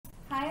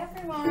Hi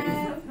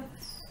everyone.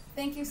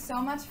 Thank you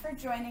so much for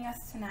joining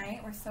us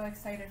tonight. We're so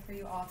excited for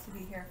you all to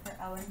be here for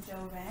Ellen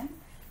Jovin.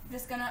 I'm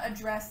just going to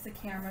address the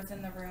cameras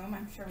in the room.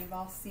 I'm sure we've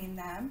all seen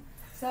them.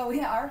 So we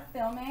are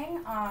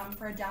filming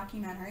for a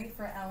documentary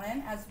for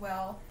Ellen, as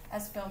well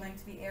as filming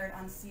to be aired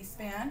on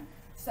C-SPAN.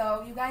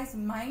 So you guys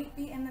might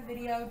be in the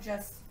video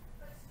just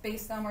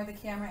based on where the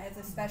camera is,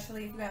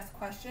 especially if you ask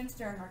questions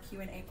during our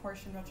Q&A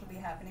portion, which will be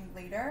happening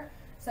later.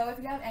 So if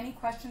you have any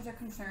questions or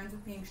concerns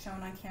with being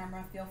shown on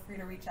camera, feel free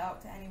to reach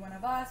out to any one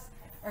of us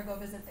or go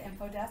visit the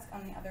info desk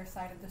on the other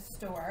side of the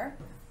store.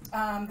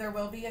 There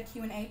will be a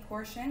Q&A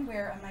portion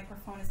where a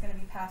microphone is going to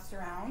be passed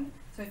around.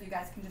 So if you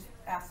guys can just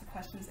ask the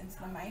questions into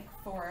the mic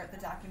for the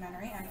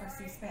documentary and for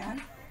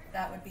C-SPAN,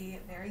 that would be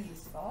very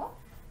useful.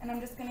 And I'm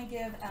just going to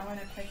give Ellen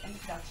a quick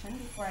introduction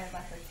before I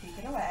let her take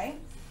it away.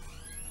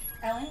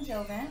 Ellen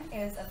Jovin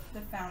is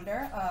the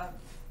founder of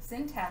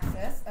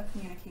Syntaxis, a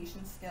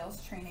communication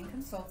skills training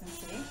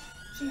consultancy.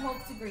 She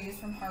holds degrees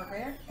from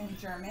Harvard in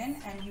German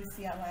and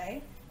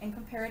UCLA in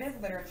comparative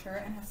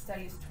literature and has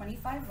studied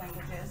 25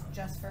 languages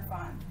just for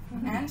fun.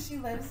 And she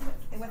lives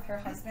with her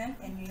husband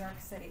in New York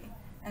City.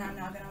 And I'm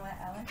now going to let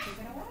Ellen take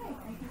it away.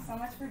 Thank you so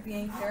much for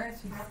being here as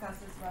she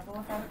discusses Rebel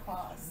Without a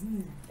Cause.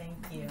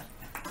 Thank you.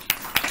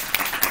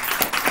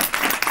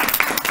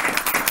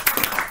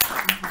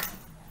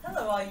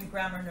 Hello, all you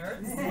grammar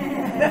nerds.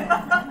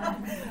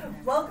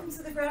 Welcome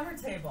to the grammar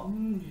table.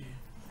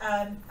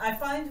 I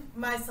find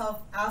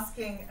myself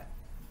asking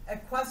a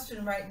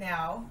question right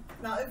now,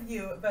 not of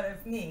you, but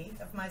of me,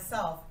 of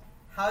myself.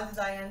 How did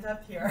I end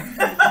up here?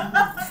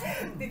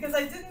 Because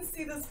I didn't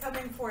see this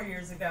coming 4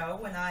 years ago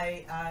when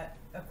I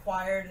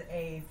acquired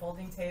a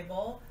folding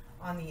table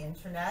on the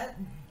internet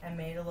and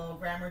made a little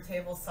grammar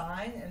table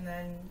sign and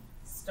then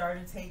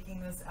started taking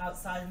this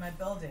outside of my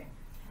building.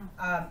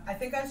 I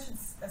think I should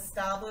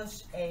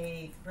establish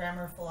a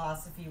grammar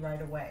philosophy right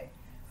away.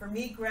 For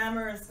me,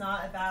 grammar is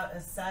not about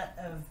a set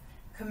of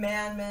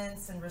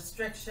commandments and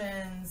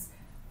restrictions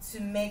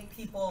to make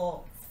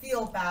people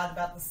feel bad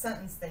about the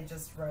sentence they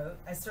just wrote.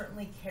 I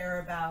certainly care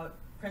about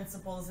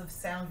principles of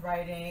sound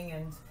writing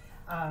and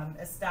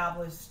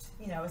established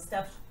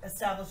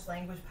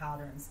language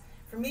patterns.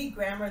 For me,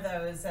 grammar,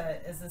 though, is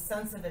a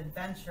sense of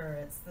adventure.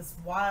 It's this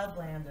wild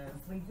land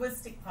of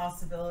linguistic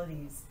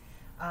possibilities.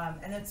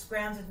 And it's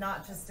grounded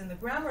not just in the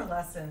grammar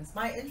lessons.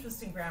 My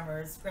interest in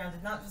grammar is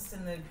grounded not just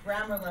in the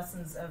grammar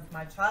lessons of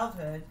my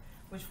childhood,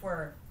 which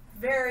were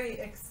very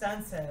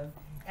extensive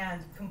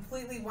and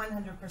completely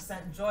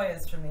 100%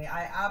 joyous for me.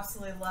 I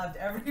absolutely loved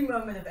every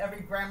moment of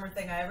every grammar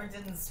thing I ever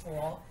did in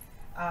school.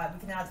 We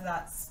can add to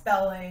that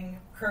spelling,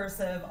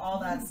 cursive, all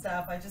that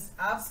stuff. I just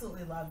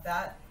absolutely loved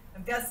that.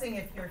 I'm guessing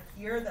if you're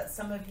here that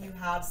some of you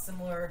have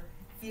similar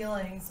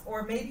feelings,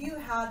 or maybe you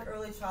had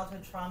early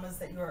childhood traumas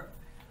that you were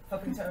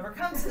hoping to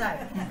overcome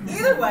tonight.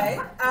 Either way,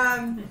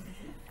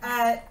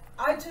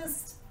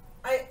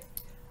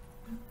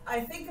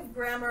 I think of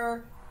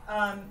grammar,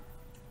 I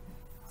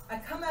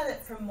come at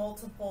it from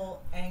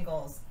multiple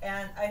angles,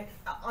 and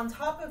on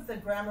top of the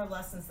grammar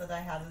lessons that I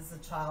had as a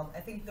child, I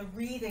think the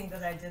reading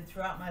that I did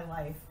throughout my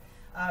life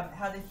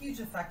had a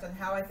huge effect on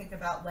how I think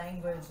about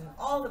language and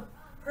all the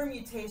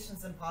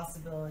permutations and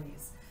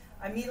possibilities.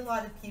 I meet a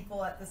lot of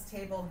people at this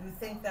table who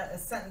think that a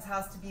sentence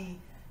has to be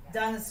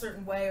done a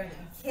certain way, or that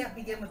you can't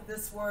begin with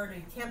this word, or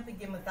you can't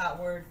begin with that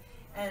word.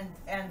 And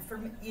for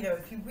me,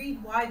 if you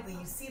read widely,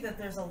 you see that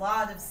there's a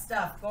lot of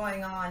stuff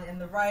going on in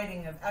the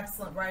writing of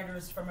excellent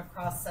writers from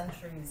across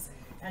centuries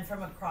and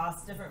from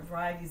across different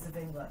varieties of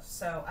English.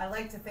 So I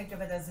like to think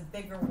of it as a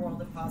bigger world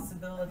of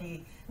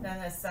possibility than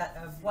a set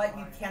of what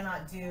you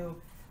cannot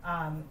do,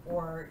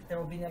 or there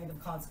will be negative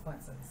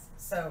consequences.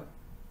 So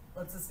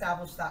let's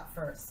establish that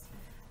first.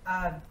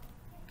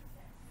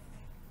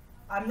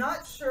 I'm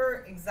not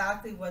sure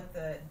exactly what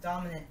the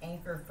dominant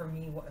anchor for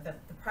me, the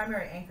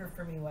primary anchor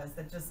for me was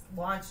that just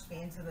launched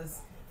me into this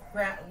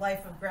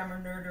life of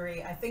grammar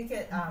nerdery. I think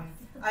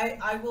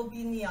I will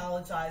be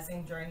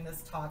neologizing during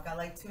this talk. I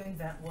like to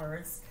invent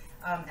words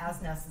as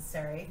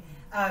necessary.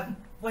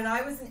 When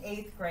I was in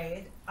 8th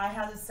grade, I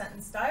had a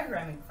sentence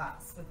diagramming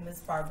class with Miss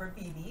Barbara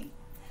Beebe.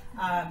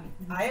 I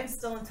am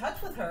still in touch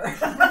with her,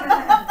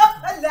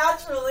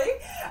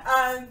 naturally.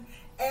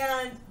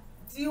 And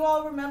do you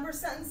all remember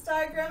sentence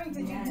diagramming?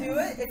 Did you do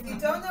it? If you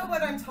don't know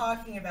what I'm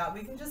talking about,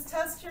 we can just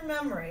test your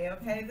memory,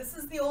 okay? This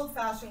is the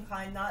old-fashioned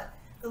kind, not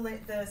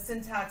the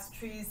syntax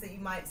trees that you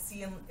might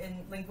see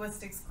in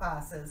linguistics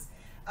classes.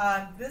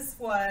 This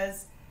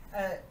was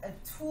a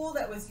tool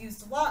that was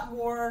used a lot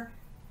more.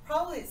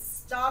 Probably it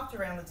stopped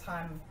around the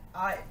time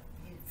to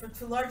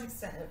a large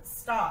extent, it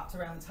stopped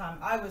around the time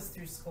I was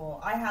through school.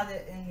 I had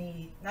it in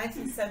the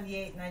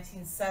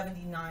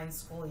 1978-1979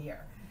 school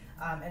year.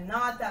 And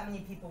not that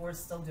many people were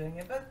still doing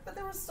it, but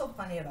there were still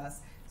plenty of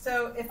us.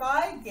 So if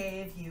I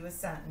gave you a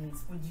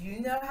sentence, would you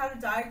know how to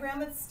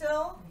diagram it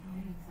still?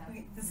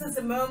 This is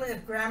a moment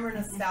of grammar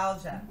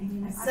nostalgia.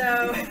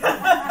 So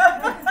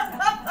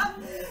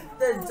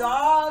the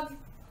dog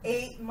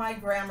ate my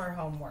grammar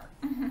homework.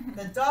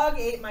 The dog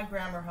ate my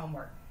grammar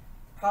homework.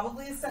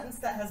 probably a sentence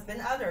that has been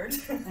uttered.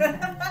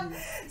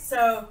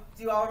 So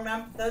do you all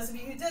remember, those of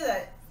you who did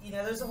it, you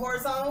know there's a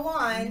horizontal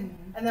line,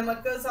 and then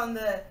what goes on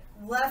the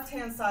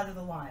left-hand side of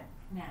the line?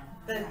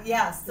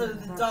 Yes, so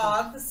the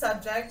dog, the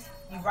subject,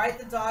 you write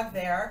the dog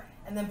there,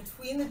 and then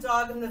between the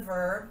dog and the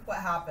verb, what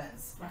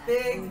happens?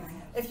 Big.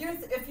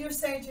 If you're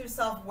saying to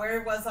yourself,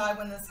 where was I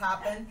when this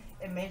happened?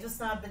 It may just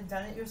not have been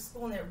done at your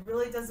school, and it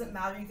really doesn't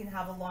matter. You can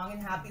have a long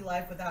and happy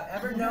life without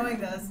ever knowing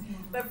this.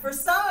 But for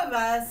some of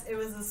us, it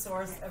was a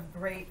source of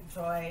great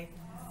joy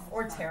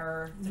or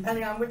terror,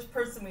 depending on which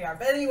person we are.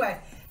 But anyway,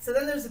 so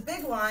then there's a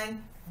big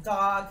line,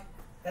 dog,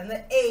 then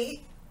the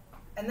 8,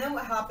 and then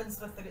what happens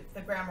with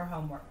the grammar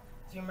homework?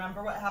 Do you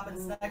remember what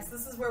happens next?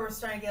 This is where we're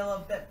starting to get a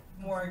little bit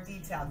more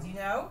detailed. Do you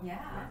know? Yeah.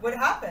 What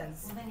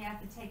happens? Well, then you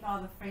have to take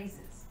all the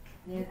phrases.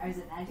 Is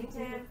it an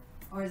adjective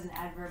or is it an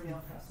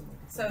adverbial phrase?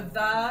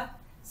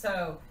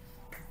 So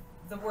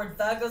the word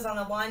the goes on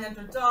a line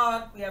under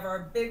dog. We have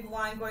our big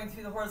line going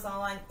through the horizontal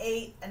line,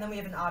 8, and then we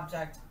have an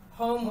object.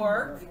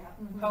 Homework.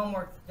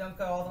 Homework. You don't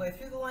go all the way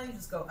through the line. You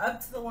just go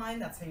up to the line.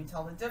 That's how you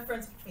tell the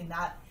difference between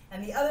that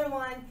and the other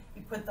line.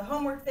 You put the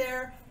homework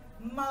there.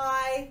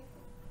 My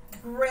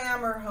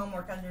grammar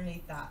homework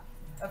underneath that.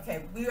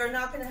 Okay, we are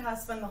not going to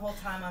spend the whole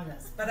time on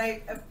this, but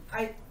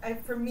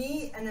for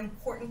me, an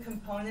important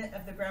component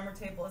of the grammar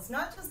table is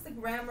not just the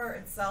grammar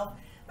itself,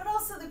 but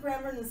also the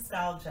grammar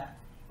nostalgia.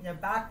 You know,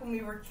 back when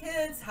we were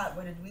kids,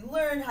 what did we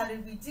learn? How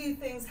did we do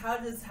things? How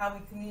does how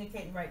we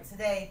communicate and write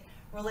today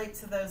relate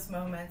to those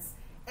moments?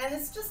 And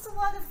it's just a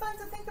lot of fun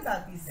to think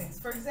about these things.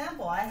 For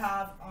example, I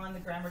have on the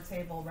grammar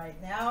table right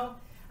now,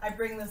 I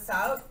bring this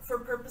out for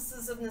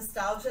purposes of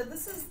nostalgia.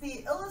 This is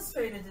the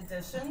illustrated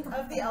edition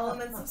of the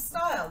Elements of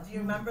Style. Do you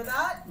remember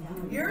that?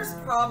 Yours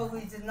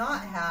probably did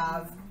not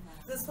have.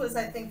 This was,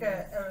 I think,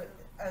 a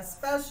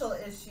special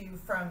issue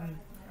from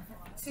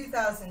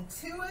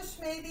 2002-ish,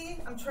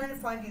 maybe. I'm trying to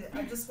find you.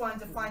 I just wanted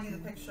to find you the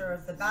picture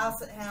of the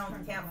basset hound.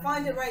 I can't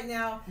find it right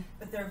now,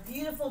 but there are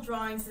beautiful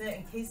drawings in it.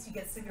 In case you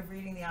get sick of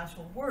reading the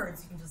actual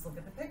words, you can just look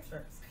at the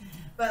pictures.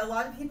 But a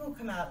lot of people who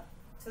come out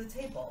to the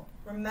table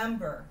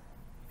remember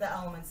the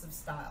elements of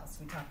style. So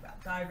we talk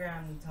about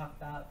diagram, we talk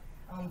about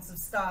elements of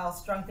style.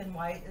 Strunk and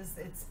White is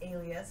its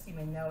alias, you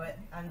may know it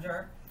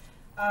under.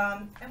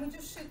 And we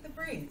just shoot the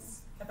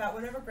breeze about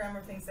whatever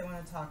grammar things they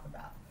want to talk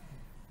about.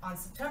 On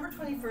September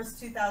 21st,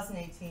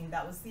 2018,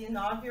 that was the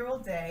inaugural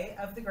day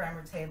of the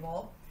grammar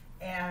table,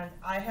 and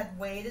I had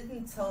waited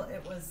until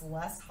it was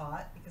less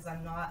hot because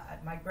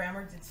my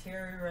grammar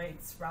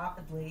deteriorates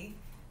rapidly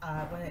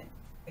when it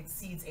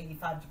exceeds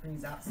 85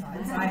 degrees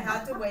outside. So I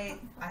had to wait.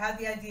 I had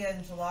the idea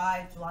in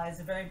July. July is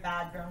a very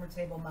bad grammar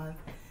table month.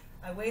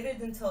 I waited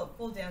until it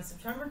cooled down.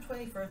 September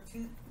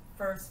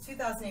 21st,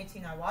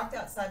 2018, I walked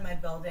outside my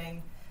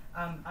building.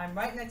 I'm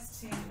right next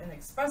to an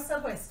express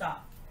subway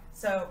stop.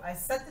 So I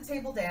set the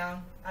table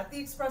down at the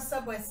express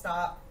subway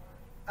stop,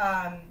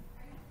 and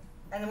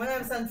when I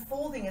was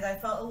unfolding it, I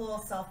felt a little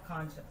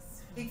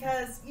self-conscious.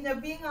 Because, you know,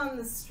 being on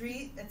the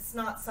street, it's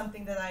not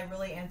something that I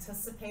really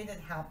anticipated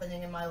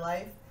happening in my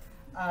life.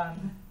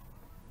 And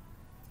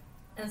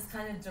it's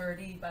kind of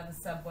dirty by the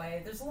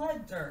subway. There's a lot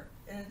of dirt,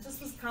 and it just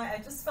was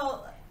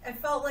I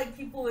felt like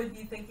people would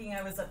be thinking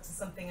I was up to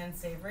something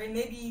unsavory.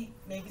 Maybe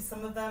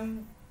some of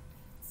them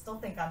still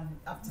think I'm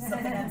up to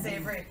something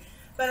unsavory.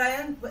 But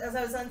as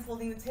I was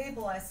unfolding the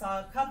table, I saw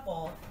a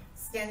couple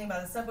standing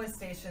by the subway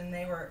station.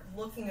 They were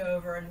looking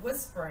over and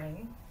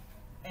whispering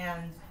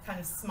and kind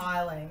of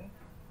smiling,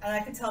 and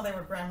I could tell they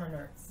were grammar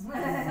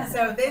nerds.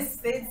 So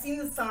they'd seen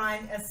the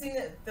sign. As soon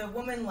as the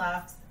woman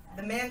left,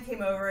 the man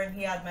came over and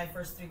he had my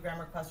first 3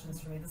 grammar questions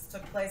for me. This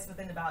took place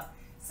within about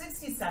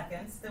 60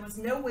 seconds. There was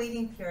no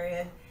waiting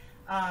period.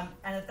 And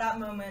at that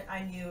moment,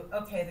 I knew,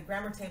 okay, the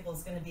grammar table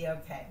is going to be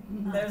okay.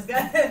 There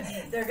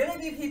are going to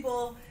be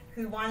people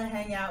who want to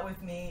hang out with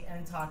me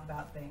and talk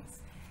about things.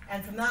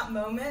 And from that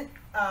moment,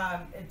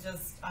 I've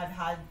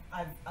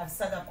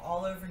set up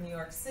all over New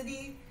York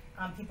City.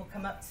 People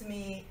come up to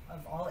me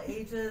of all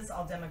ages,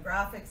 all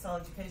demographics, all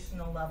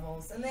educational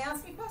levels, and they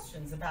ask me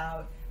questions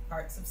about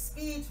parts of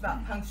speech,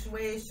 about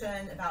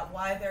punctuation, about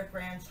why their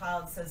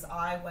grandchild says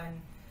I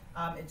when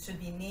it should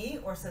be me,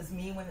 or says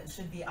me when it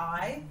should be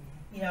I.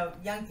 You know,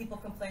 young people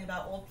complain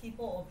about old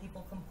people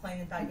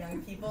complain about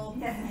young people.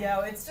 You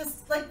know, it's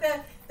just like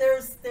that.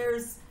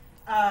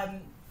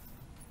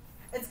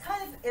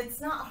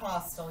 It's not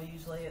hostile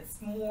usually.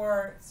 It's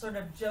more sort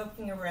of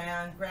joking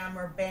around,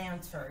 grammar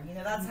banter. You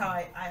know, that's how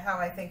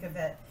I think of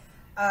it.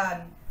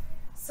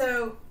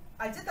 So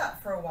I did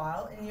that for a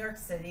while in New York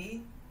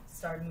City.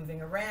 Started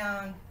moving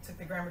around, took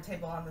the grammar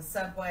table on the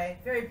subway.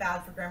 Very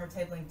bad for grammar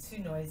tabling, too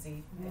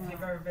noisy. If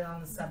you've ever been on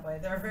the subway,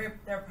 there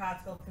are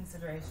practical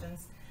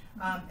considerations.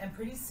 And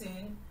pretty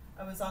soon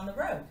I was on the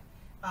road.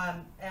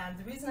 And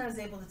the reason I was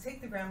able to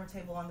take the grammar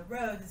table on the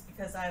road is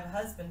because I have a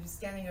husband who's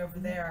standing over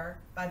there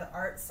by the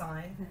art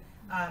sign,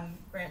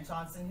 Grant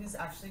Johnson, who's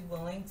actually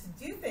willing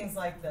to do things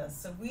like this.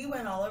 So we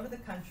went all over the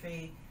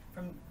country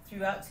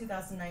throughout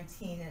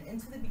 2019 and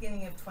into the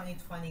beginning of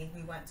 2020,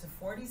 we went to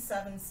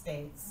 47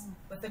 states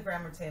with the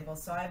grammar table.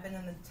 So I've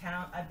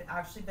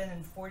actually been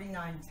in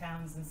 49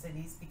 towns and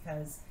cities,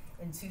 because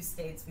in 2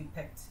 states we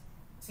picked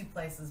 2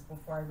 places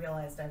before I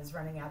realized I was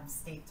running out of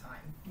state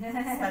time.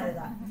 Set it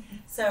up.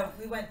 So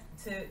we went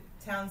to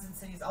towns and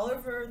cities all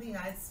over the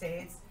United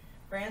States.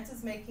 Grant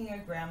is making a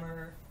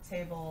grammar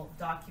table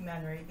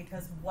documentary,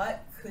 because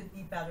what could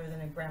be better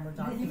than a grammar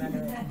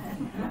documentary?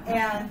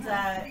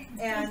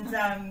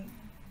 and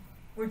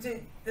we're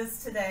doing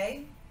this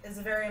today is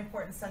a very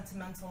important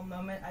sentimental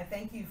moment. I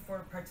thank you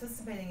for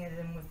participating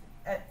in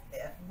it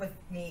with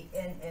me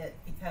in it,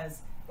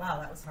 because wow,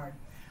 that was hard.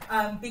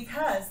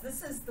 Because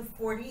this is the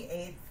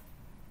 48th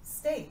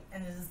state,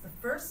 and it is the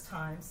first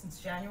time since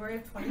January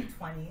of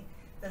 2020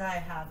 that I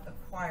have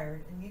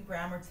acquired a new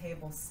grammar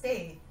table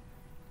state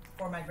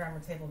for my grammar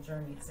table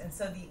journeys. And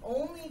so the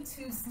only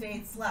 2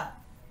 states left,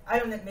 I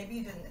don't know, maybe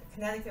you didn't,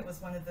 Connecticut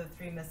was one of the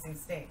 3 missing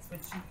states,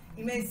 which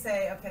you may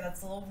say, okay,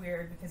 that's a little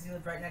weird because you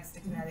live right next to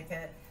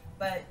Connecticut,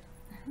 but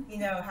you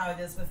know how it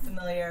is with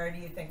familiarity.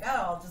 You think, oh,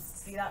 I'll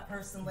just see that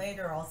person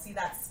later, or I'll see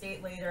that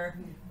state later.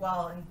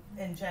 Well,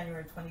 in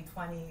January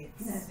 2020,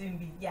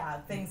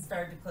 things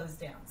started to close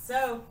down.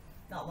 So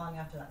not long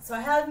after that. So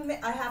I haven't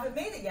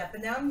made it yet,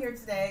 but now I'm here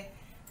today,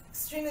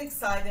 extremely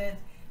excited.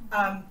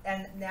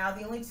 And now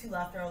the only 2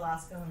 left are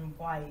Alaska and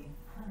Hawaii.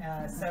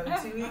 So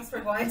in 2 weeks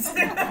we're going to.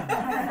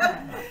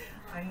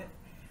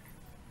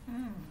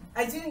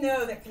 I do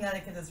know that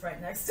Connecticut is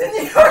right next to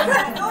New York.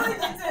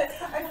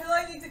 I feel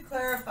I need to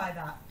clarify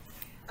that.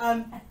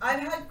 I've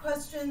had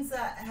questions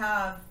that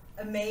have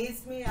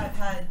amazed me.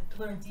 I've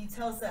learned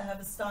details that have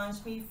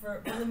astonished me.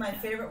 For one of my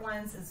favorite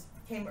ones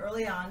came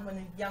early on, when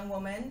a young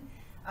woman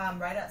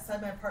right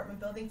outside my apartment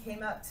building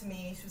came up to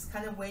me. She was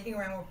kind of waiting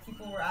around where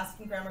people were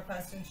asking grammar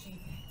questions.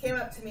 She came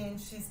up to me and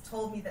she's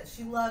told me that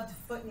she loved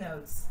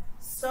footnotes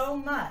so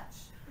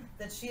much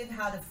that she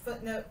had a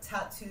footnote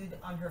tattooed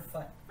on her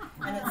foot.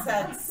 And it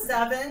said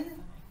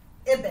 7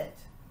 Ibit.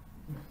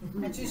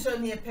 And she showed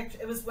me a picture.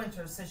 It was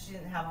winter, so she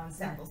didn't have on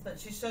sandals, but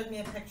she showed me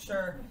a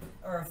picture,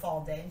 or a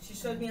fall day, and she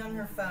showed me on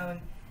her phone,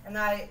 and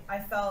I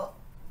felt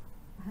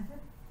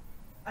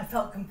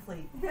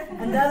complete.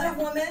 Another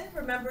woman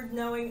remembered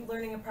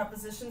learning a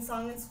preposition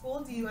song in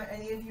school. Do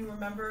any of you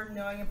remember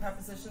knowing a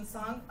preposition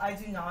song? I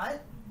do not.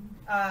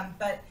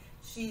 But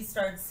she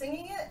started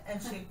singing it,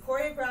 and she had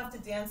choreographed a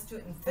dance to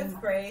it in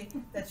 5th grade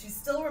that she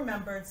still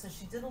remembered, so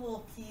she did a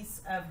little piece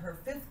of her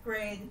 5th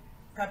grade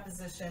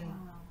preposition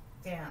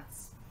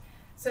dance.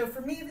 So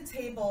for me, the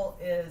table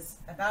is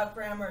about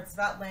grammar, it's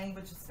about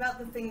language, it's about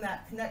the thing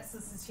that connects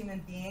us as human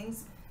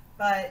beings,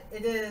 but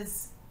it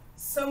is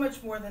so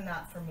much more than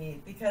that for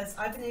me, because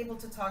I've been able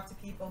to talk to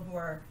people who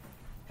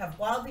have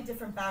wildly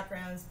different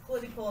backgrounds,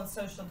 political and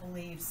social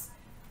beliefs.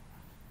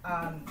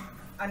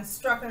 I'm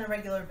struck on a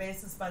regular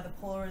basis by the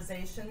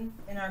polarization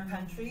in our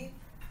country,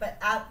 but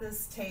at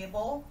this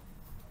table,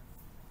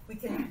 we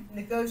can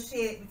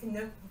negotiate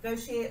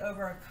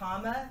over a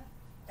comma,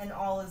 and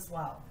all is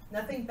well.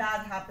 Nothing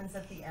bad happens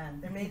at the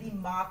end. There may be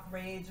mock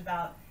rage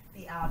about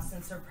the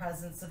absence or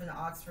presence of an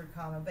Oxford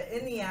comma, but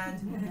in the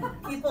end,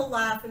 people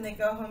laugh and they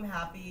go home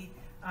happy.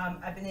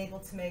 I've been able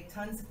to make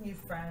tons of new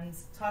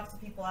friends, talk to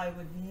people I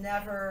would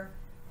never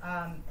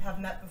have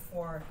met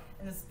before,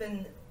 and it's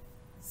been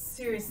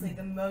seriously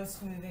the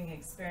most moving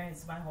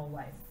experience of my whole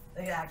life.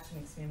 It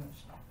actually makes me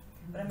emotional,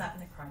 but I'm not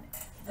going to cry now.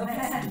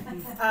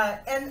 Okay.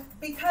 And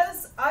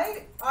because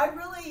I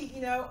really,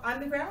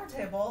 I'm the grammar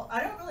table, I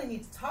don't really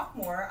need to talk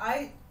more.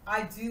 I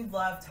do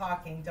love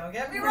talking, don't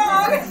get me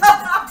wrong,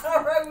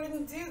 or I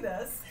wouldn't do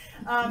this.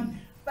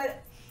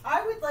 But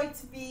I would like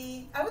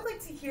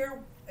to hear,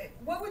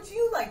 what would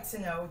you like to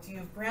know? Do you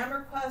have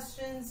grammar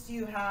questions? Do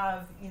you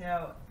have,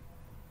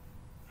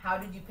 how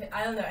did you pick,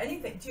 I don't know,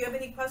 anything. Do you have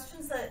any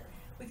questions that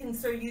we can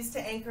sort of use to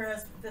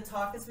anchor the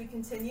talk as we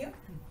continue?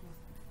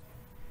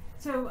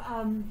 So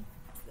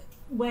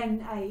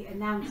when I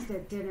announced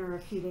at dinner a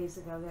few days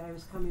ago that I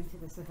was coming to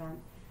this event,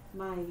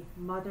 my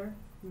mother,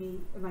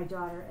 my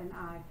daughter, and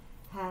I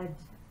had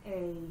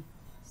a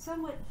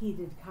somewhat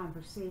heated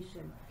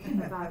conversation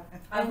about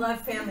I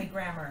love family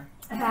grammar.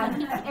 About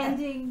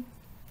ending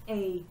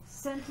a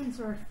sentence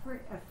or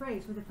a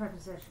phrase with a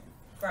preposition.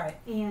 Right.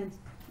 And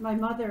my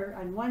mother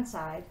on one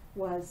side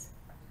was,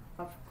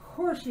 of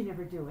course you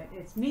never do it.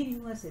 It's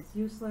meaningless, it's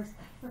useless.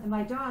 And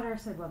my daughter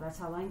said, well, that's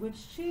how language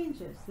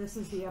changes. This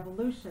is the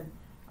evolution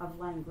of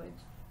language.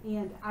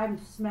 And I'm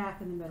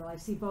smack in the middle. I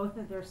see both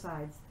of their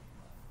sides.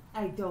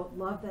 I don't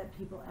love that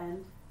people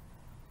end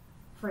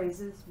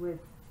phrases with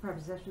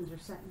prepositions or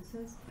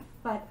sentences,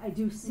 but I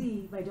do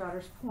see my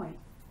daughter's point.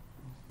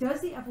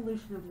 Does the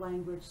evolution of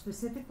language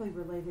specifically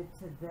related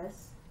to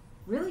this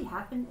really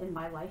happen in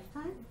my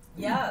lifetime?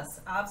 Yes,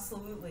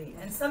 absolutely.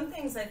 And some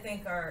things I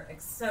think are,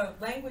 so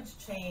language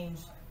change,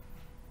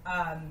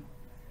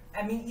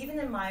 even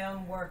in my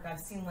own work, I've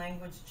seen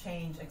language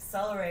change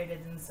accelerated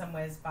in some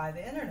ways by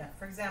the internet.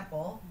 For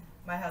example,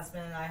 my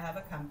husband and I have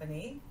a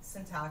company,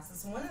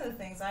 Syntaxis, and one of the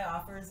things I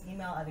offer is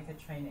email etiquette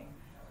training.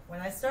 when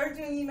I started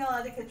doing email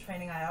etiquette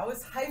training, I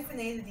always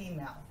hyphenated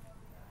email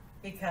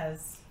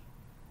because,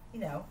 you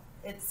know,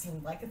 it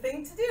seemed like a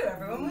thing to do.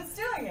 Everyone was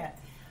doing it.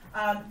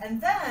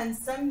 And then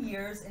some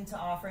years into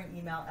offering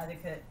email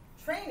etiquette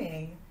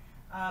training,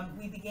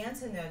 we began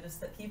to notice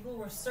that people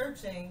were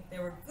searching, they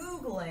were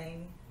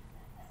Googling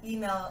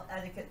email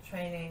etiquette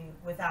training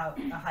without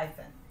a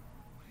hyphen.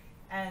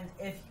 And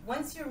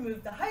once you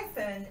remove the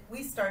hyphen,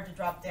 we started to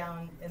drop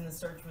down in the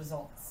search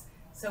results.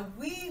 So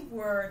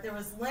there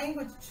was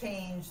language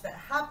change that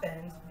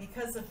happened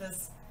because of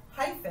this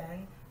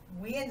hyphen.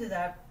 We ended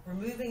up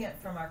removing it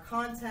from our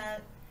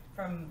content,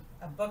 from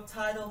a book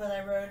title that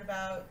I wrote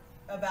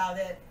about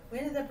it. We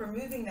ended up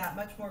removing that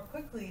much more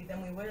quickly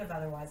than we would have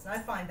otherwise, and I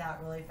find that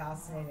really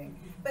fascinating.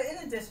 But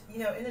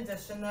in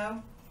addition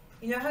though,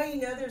 you know how you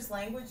know there's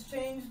language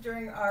change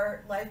during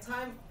our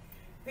lifetime?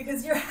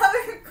 Because you're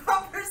having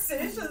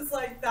conversations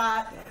like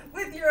that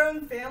with your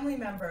own family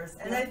members.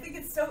 And I think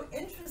it's so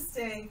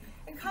interesting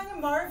and kind of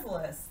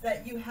marvelous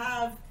that you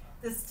have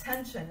this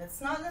tension.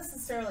 It's not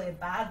necessarily a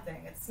bad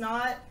thing.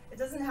 It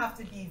doesn't have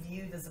to be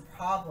viewed as a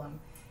problem.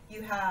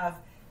 You have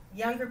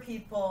younger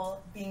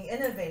people being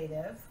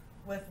innovative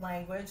with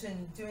language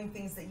and doing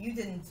things that you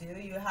didn't do.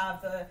 You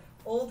have the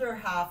older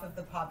half of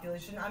the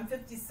population. I'm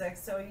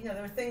 56, so you know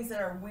there are things that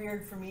are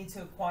weird for me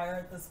to acquire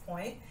at this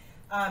point.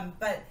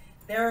 But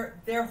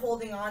they're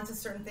holding on to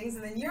certain things,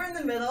 and then you're in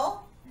the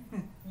middle.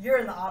 You're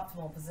in the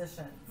optimal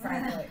position,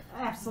 frankly.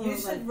 Absolutely.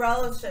 You should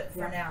relish it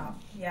for now.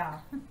 Yeah.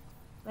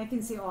 I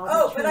can see all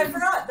Oh, the but I traits.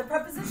 forgot the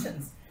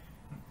prepositions.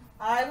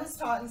 I was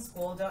taught in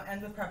school, don't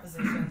end with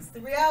prepositions. The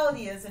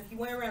reality is, if you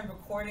went around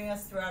recording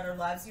us throughout our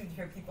lives, you'd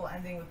hear people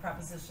ending with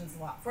prepositions a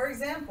lot. For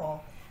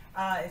example,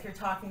 if you're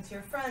talking to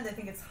your friend, I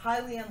think it's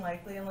highly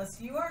unlikely, unless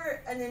you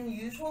are an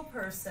unusual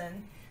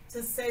person,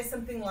 to say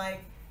something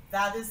like,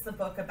 "That is the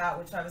book about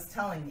which I was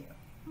telling you."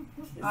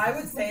 I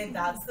would say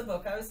that's the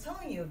book I was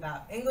telling you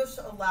about. English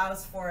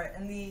allows for it,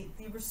 and the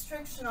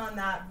restriction on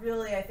that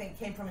really, I think,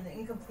 came from an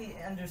incomplete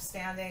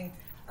understanding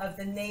of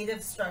the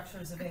native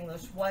structures of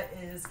English, what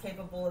it is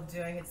capable of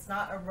doing. It's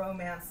not a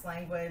romance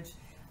language.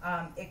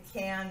 It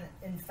can,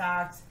 in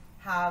fact,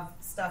 have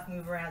stuff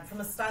move around.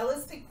 From a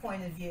stylistic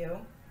point of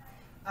view,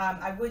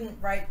 I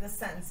wouldn't write this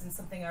sentence in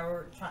something I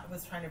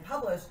was trying to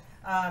publish.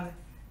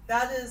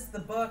 That is the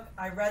book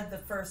I read the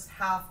first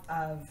half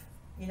of.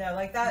 You know,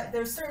 like that,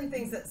 there's certain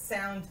things that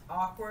sound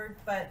awkward,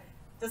 but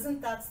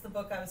doesn't "that's the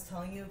book I was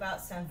telling you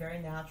about" sound very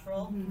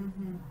natural?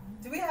 Mm-hmm.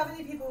 Do we have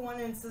any people who want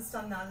to insist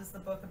on "that is the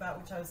book about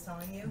which I was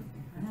telling you"?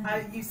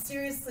 You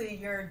seriously,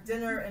 your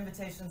dinner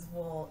invitations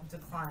will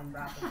decline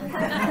rapidly.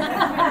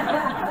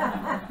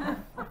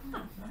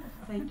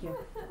 Thank you.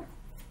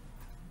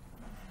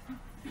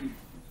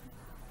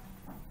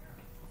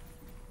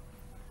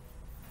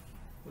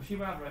 Well, she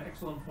brought up an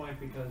excellent point,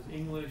 because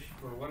English,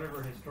 for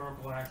whatever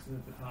historical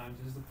accident at times,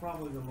 is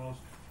probably the most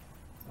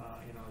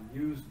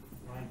used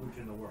language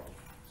in the world.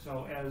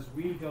 So as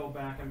we go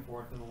back and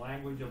forth and the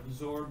language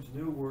absorbs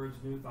new words,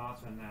 new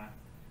thoughts, and that,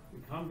 we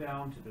come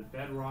down to the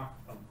bedrock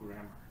of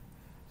grammar.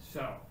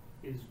 So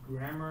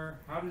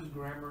how does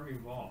grammar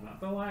evolve? Not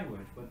the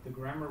language, but the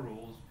grammar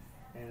rules.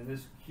 And in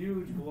this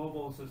huge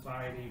global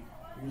society,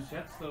 who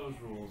sets those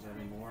rules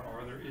anymore,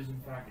 or there is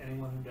in fact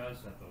anyone who does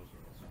set those rules?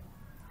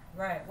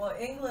 Right. Well,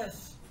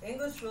 English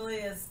really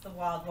is the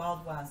wild,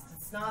 wild west.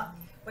 It's not.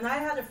 When I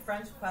had a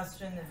French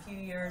question a few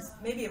years,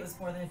 maybe it was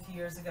more than a few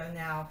years ago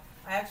now,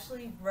 I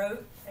actually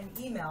wrote an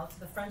email to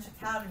the French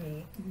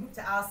Academy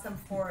to ask them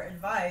for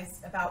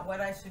advice about what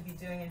I should be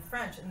doing in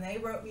French, and they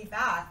wrote me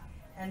back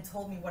and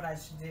told me what I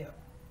should do.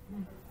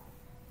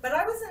 But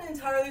I wasn't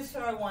entirely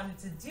sure I wanted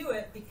to do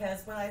it,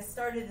 because when I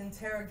started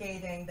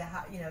interrogating the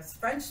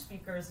French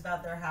speakers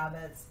about their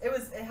habits,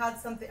 it had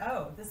something.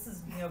 Oh, this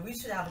is we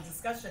should have a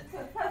discussion.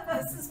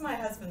 This is my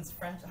husband's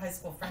high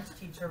school French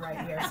teacher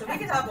right here, so we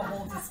could have a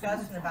whole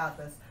discussion about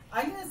this.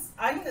 I'm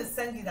gonna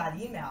send you that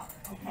email.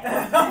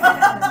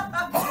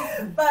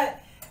 But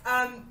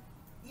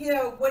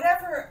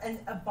whatever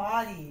a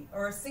body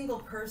or a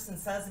single person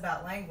says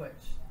about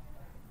language,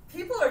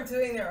 people are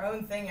doing their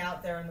own thing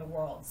out there in the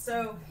world.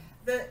 So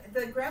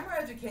the grammar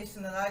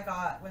education that I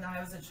got when I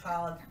was a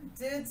child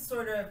did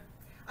sort of,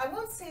 I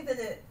won't say that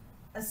it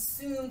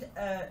assumed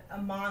a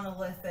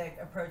monolithic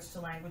approach to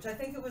language. I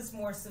think it was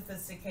more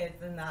sophisticated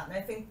than that. And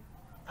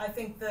I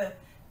think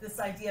this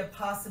idea of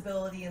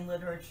possibility in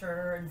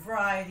literature and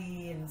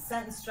variety and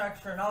sentence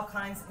structure and all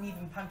kinds, and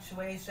even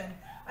punctuation,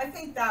 I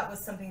think that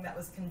was something that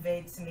was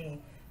conveyed to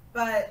me.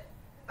 But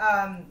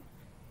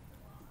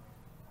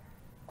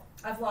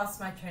I've lost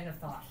my train of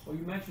thought. Well,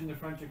 you mentioned the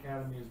French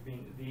Academy as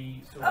being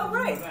the sort Oh, of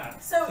right.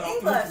 that. So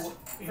English,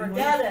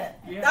 forget it.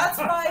 Yeah. That's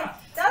why.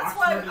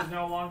 Oxford is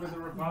no longer the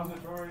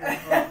repository.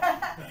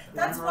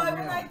 That's why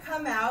when I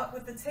come out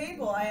with the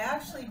table, I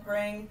actually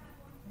bring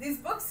these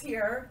books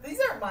here. These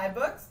aren't my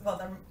books. Well,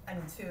 that's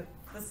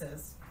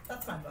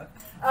my book.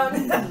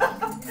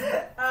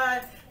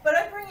 But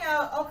I bring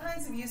out all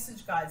kinds of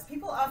usage guides.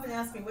 People often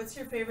ask me, "What's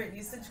your favorite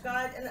usage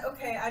guide?" And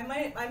okay, I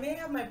may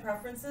have my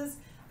preferences,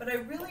 but I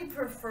really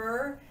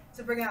prefer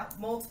to bring out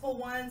multiple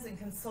ones and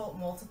consult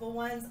multiple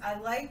ones. I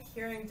like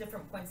hearing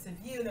different points of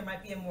view. There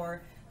might be a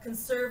more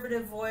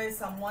conservative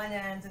voice on one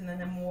end, and then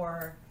a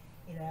more,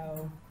 you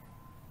know,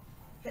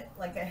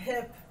 like a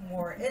hip,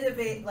 more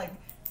innovate, like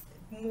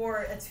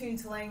more attuned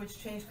to language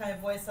change kind of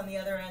voice on the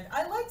other end.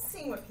 I like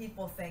seeing what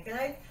people think, and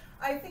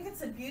I think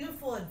it's a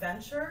beautiful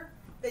adventure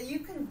that you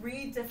can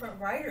read different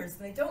writers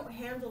and they don't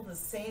handle the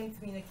same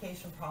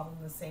communication problem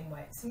the same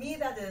way. To me,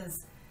 that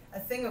is a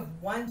thing of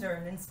wonder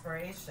and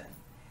inspiration.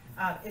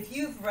 If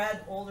you've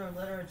read older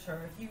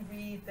literature, if you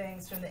read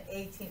things from the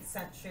 18th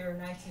century or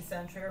 19th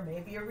century, or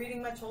maybe you're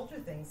reading much older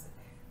things,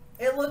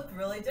 it looked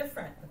really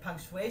different. The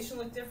punctuation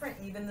looked different,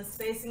 even the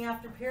spacing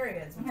after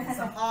periods, which is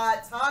a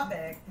hot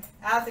topic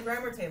at the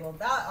grammar table.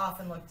 That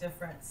often looked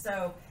different.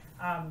 So,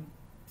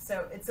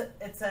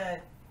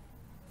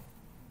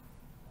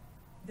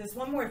 there's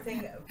one more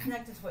thing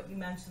connected to what you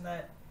mentioned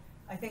that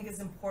I think is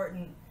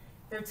important.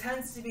 There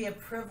tends to be a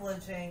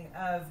privileging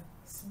of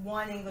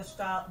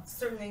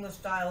certain English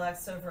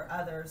dialects over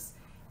others,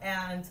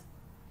 and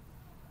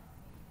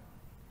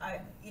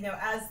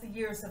as the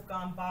years have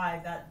gone by,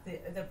 that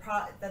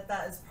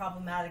that is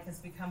problematic has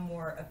become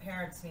more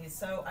apparent to me.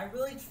 So I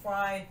really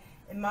tried,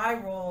 in my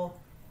role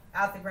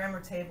at the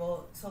grammar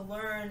table, to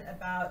learn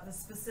about the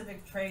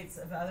specific traits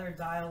of other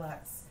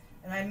dialects.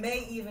 And I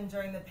may even,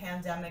 during the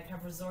pandemic,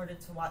 have resorted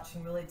to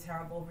watching really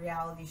terrible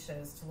reality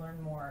shows to learn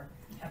more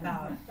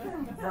about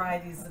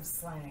varieties of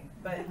slang.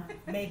 But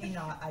maybe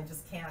not. I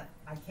just can't.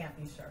 I can't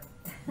be sure.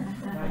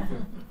 Thank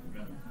you.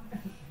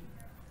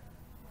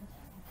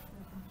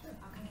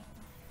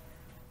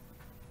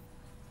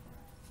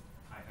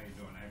 Hi, how you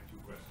doing? I have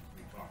two questions.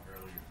 We talked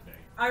earlier today.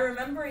 I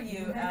remember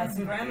you as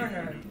a grammar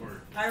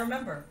nerd. I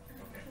remember.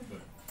 Okay,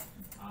 good.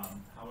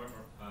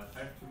 However, I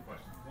have two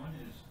questions. One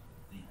is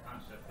the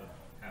concept of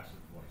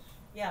passive voice.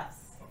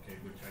 Yes. Okay,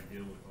 which I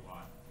deal with a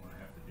lot when I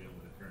have to deal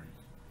with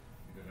attorneys,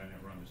 because I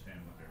never understand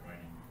what they're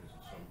writing because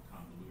it's so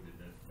convoluted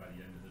that by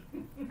the end of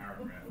the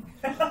paragraph,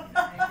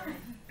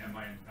 am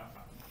I?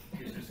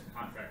 Is this a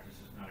contract? Is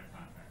this not a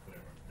contract?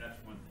 Whatever.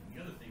 That's one thing. The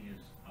other thing is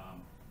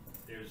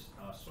there's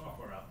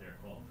software out there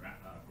called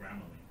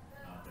Grammarly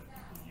that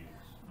people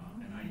use,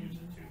 and I use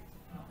it too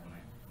when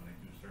I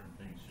do certain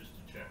things just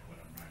to check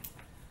what I'm writing.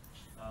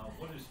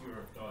 What is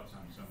your thoughts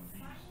on some of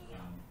these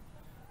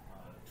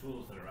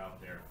tools that are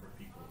out there for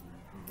people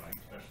who write,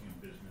 especially in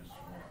business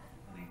or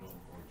legal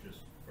or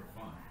just for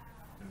fun,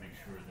 to make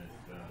sure that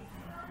the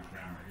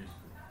grammar is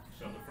good?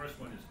 So the first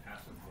one is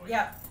passive voice.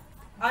 Yeah,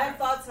 I have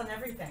thoughts on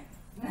everything,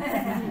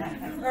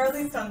 or at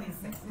least on these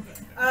things.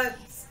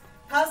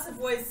 Passive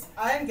voice.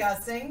 I am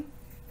guessing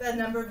that a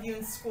number of you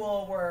in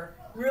school were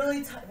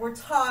really were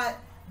taught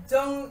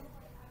don't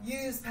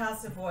use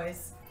passive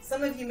voice.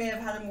 Some of you may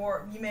have had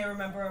you may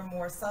remember a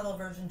more subtle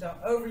version,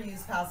 don't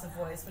overuse passive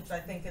voice, which I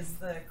think is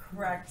the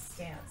correct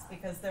stance,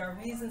 because there are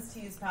reasons to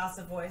use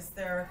passive voice.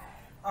 There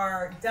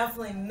are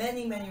definitely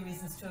many, many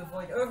reasons to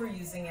avoid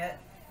overusing it.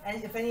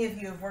 And if any of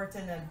you have worked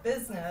in a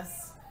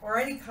business or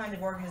any kind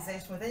of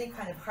organization with any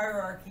kind of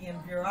hierarchy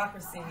and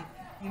bureaucracy,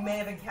 you may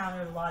have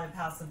encountered a lot of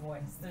passive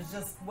voice. There's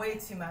just way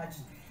too much.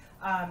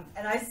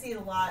 And I see it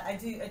a lot. I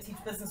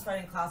teach business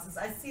writing classes.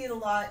 I see it a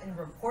lot in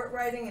report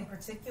writing in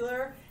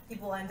particular.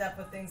 People end up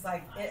with things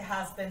like, it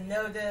has been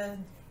noted,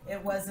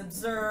 it was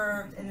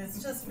observed, and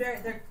it's just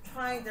they're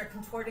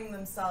contorting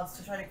themselves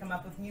to try to come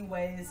up with new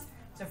ways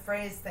to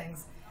phrase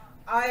things.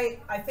 I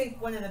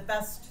think one of the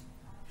best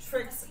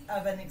tricks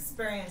of an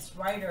experienced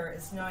writer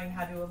is knowing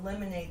how to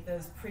eliminate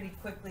those pretty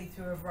quickly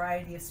through a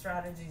variety of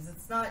strategies.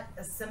 It's not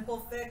a simple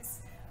fix,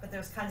 but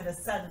there's kind of a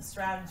set of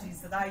strategies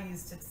that I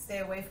use to stay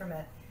away from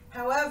it.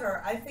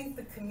 However, I think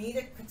the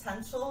comedic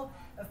potential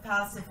of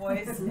passive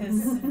voice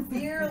is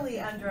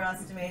severely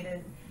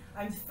underestimated.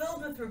 I'm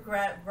filled with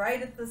regret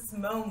right at this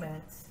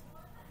moment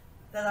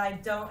that I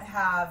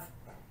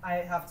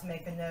have to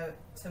make a note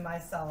to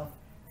myself.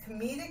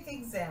 Comedic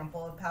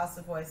example of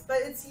passive voice, but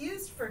it's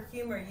used for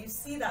humor. You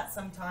see that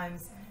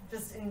sometimes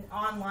just in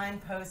online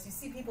posts. You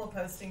see people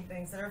posting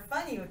things that are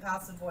funny with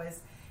passive voice.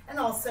 And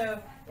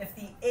also, if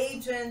the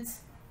agent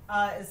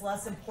is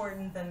less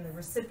important than the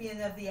recipient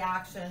of the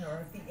action,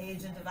 or if the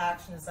agent of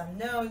action is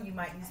unknown, you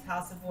might use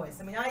passive voice.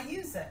 I mean, I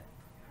use it.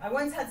 I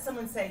once had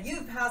someone say,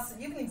 you have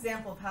an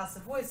example of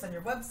passive voice on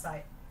your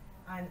website.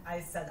 And I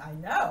said, I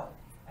know.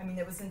 I mean,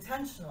 it was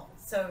intentional.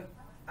 So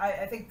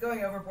I think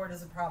going overboard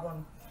is a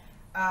problem.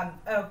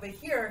 But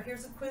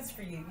here's a quiz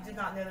for you. You did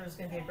not know there was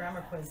going to be a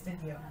grammar quiz, did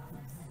you?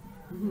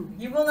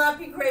 You will not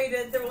be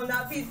graded. There will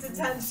not be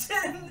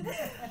detention.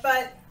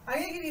 But I'm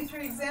going to give you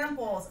 3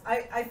 examples.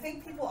 I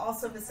think people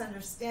also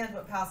misunderstand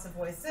what passive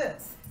voice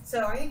is.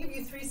 So I'm going to give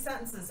you 3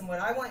 sentences, and what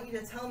I want you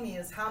to tell me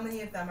is how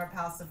many of them are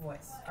passive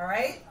voice. All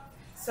right?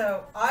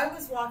 So I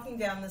was walking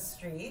down the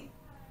street.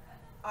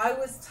 I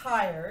was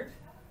tired.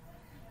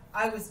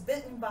 I was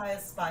bitten by a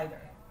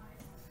spider.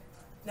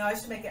 No, I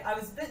should make it, I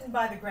was bitten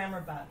by the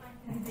grammar bug.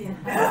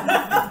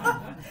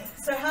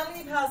 So how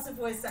many passive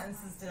voice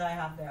sentences did I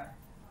have there?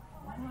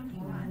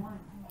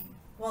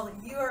 well,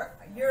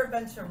 you're a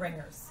bunch of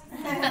ringers.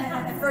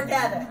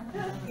 Forget it.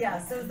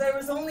 Yeah, so there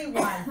was only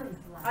one.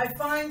 I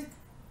find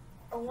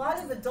a lot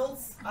of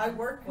adults I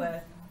work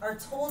with are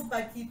told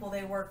by people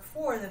they work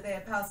for that they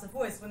have passive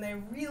voice when they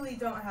really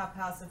don't have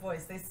passive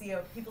voice. They see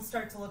people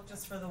start to look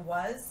just for the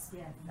was,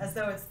 as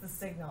though it's the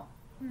signal.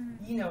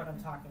 You know what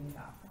I'm talking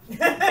about.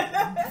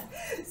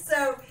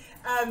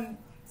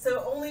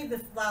 So only the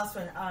last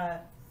one.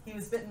 He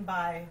was bitten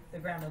by the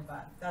grammar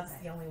bug. That's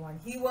the only one.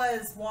 He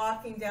was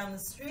walking down the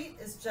street.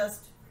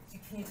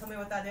 Can you tell me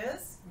what that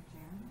is?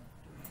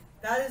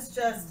 That is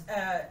just,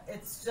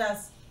 it's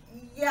just,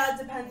 yeah,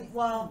 depending,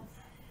 well,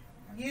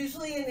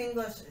 usually in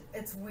English,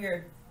 it's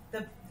weird.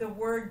 The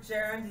word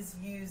gerund is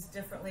used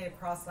differently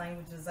across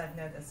languages, I've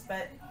noticed.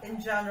 But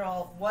in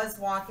general, was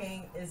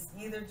walking is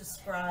either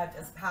described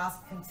as past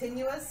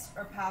continuous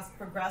or past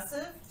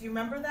progressive. Do you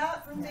remember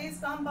that from days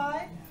gone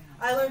by?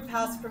 I learned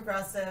past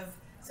progressive.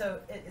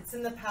 So it's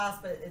in the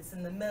past, but it's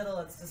in the middle.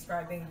 It's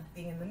describing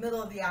being in the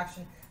middle of the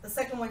action. The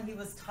second one, he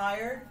was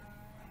tired.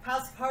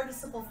 Past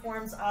participle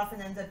forms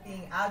often end up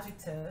being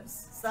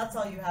adjectives. So that's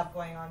all you have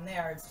going on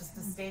there. It's just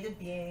a state of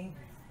being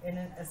in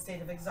a state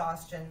of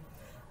exhaustion.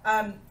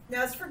 Now,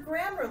 as for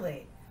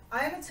Grammarly,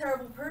 I am a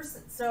terrible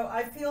person. So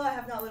I feel I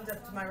have not lived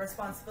up to my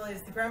responsibility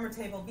as the grammar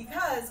table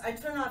because I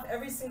turn off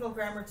every single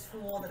grammar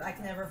tool that I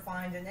can ever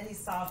find in any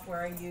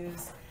software I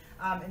use.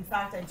 In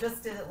fact, I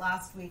just did it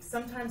last week.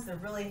 Sometimes they're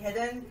really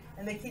hidden,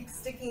 and they keep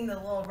sticking the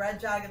little red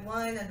jagged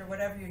line under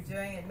whatever you're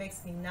doing. It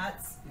makes me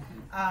nuts.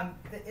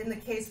 In the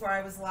case where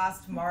I was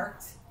last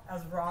marked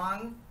as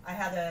wrong, I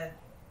had a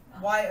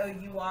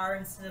Y-O-U-R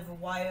instead of a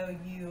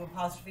Y-O-U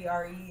apostrophe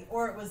R-E,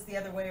 or it was the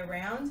other way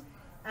around.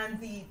 And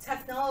the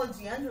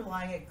technology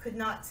underlying it could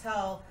not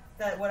tell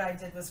that what I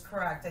did was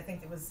correct. I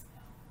think it was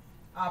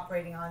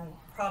operating on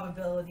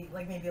probability,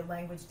 like maybe a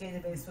language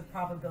database with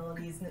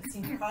probabilities, and it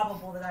seemed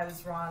probable that I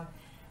was wrong.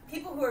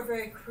 People who are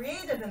very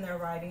creative in their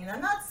writing, and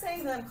I'm not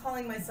saying that I'm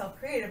calling myself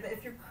creative, but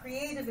if you're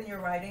creative in your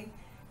writing,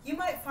 you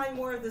might find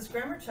more of those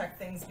grammar check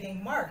things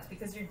being marked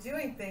because you're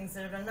doing things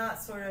that are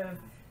not sort of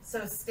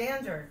so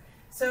standard.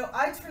 So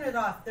I turn it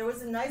off. There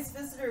was a nice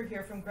visitor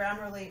here from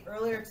Grammarly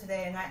earlier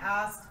today, and I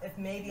asked if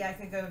maybe I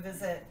could go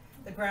visit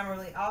the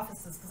Grammarly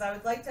offices because I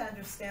would like to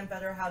understand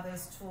better how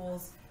those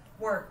tools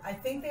work. I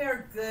think they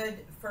are good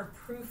for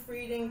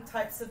proofreading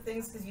types of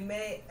things because you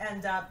may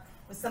end up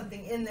with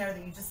something in there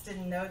that you just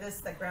didn't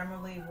notice that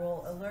Grammarly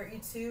will alert you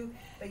to,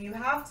 but you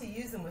have to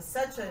use them with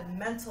such a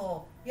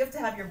mental, you have to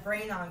have your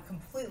brain on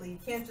completely. You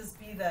can't just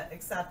be the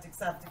accept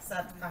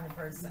kind of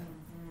person,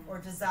 or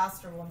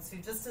disaster will ensue,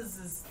 just as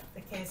is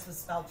the case with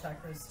spell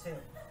checkers too.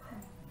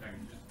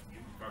 You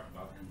talked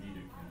about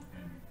comedic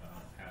and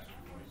passive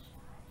voice.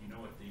 Do you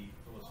know what the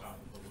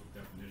philosophical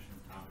definition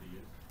of comedy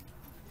is?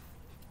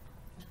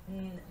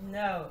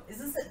 No.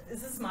 Is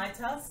this my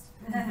test?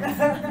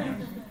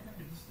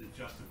 It's the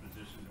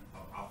juxtaposition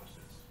of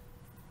opposites.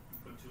 You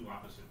put two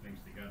opposite things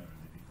together and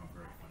they become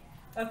very funny.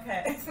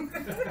 Okay.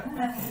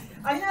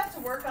 I'm gonna have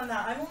to work on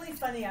that. I'm only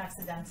funny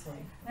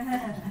accidentally.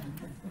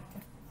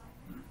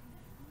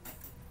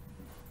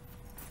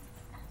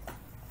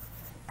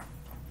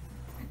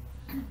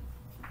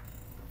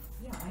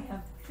 Yeah, I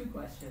have two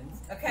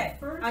questions. Okay.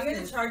 First I'm gonna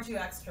is- charge you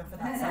extra for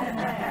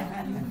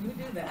that. you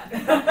do that.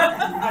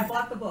 I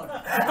bought the book.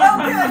 Oh,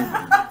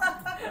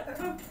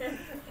 good. Okay.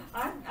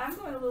 I'm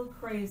going a little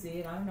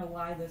crazy, and I don't know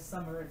why this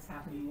summer it's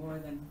happening more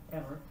than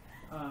ever.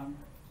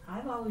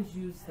 I've always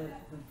used the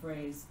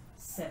phrase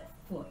set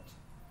foot.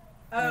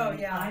 Oh, And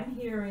yeah. I'm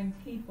hearing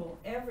people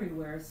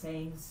everywhere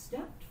saying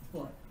stepped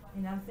foot.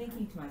 And I'm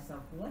thinking to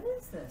myself, what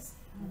is this?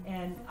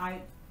 And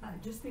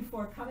just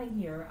before coming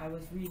here, I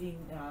was reading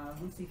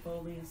Lucy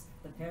Foley's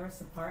The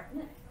Paris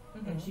Apartment,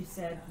 and she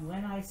said,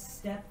 when I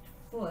stepped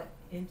foot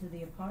into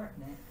the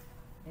apartment,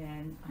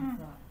 and I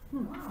thought,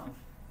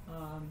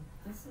 wow,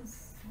 this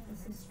is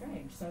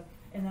strange. So,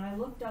 and then I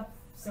looked up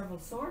several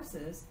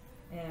sources,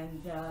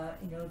 and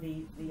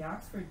the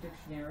Oxford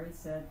Dictionary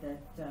said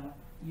that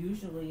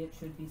usually it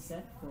should be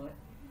set foot,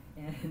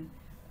 and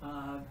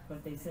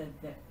but they said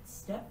that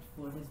stepped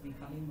foot is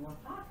becoming more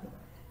popular.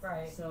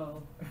 Right.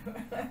 So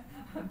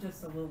I'm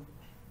just a little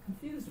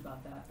confused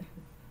about that.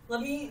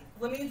 Let me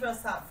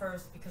address that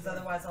first because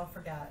otherwise I'll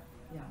forget.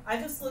 Yeah. I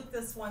just looked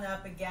this one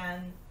up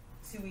again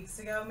 2 weeks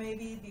ago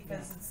maybe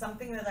because it's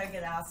something that I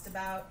get asked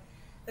about.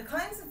 The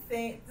kinds of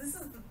thing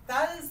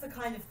that is the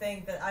kind of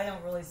thing that I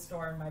don't really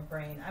store in my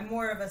brain. I'm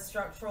more of a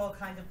structural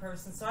kind of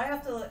person. So I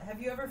have to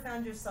have you ever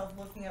found yourself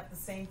looking up the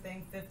same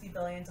thing 50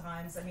 billion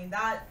times? I mean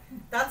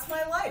that's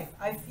my life.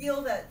 I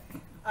feel that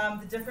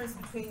the difference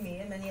between me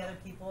and many other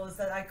people is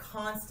that I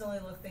constantly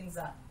look things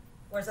up,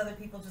 whereas other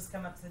people just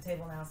come up to the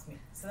table and ask me.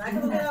 So then I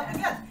can look it up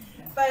again.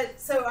 But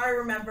so I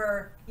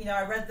remember,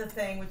 I read the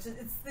thing, which is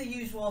it's the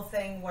usual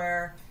thing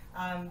where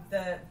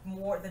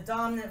the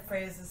dominant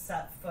phrase is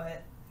set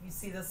foot. You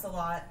see this a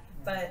lot,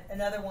 but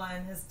another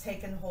one has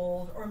taken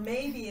hold, or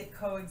maybe it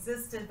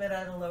coexisted but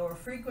at a lower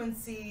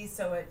frequency.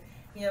 So it,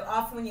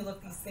 often when you look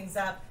these things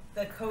up,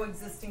 the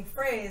coexisting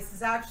phrase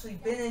has actually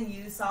been in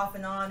use off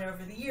and on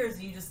over the years,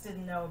 and you just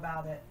didn't know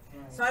about it.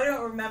 Right. So I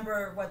don't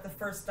remember what the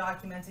first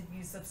documented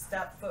use of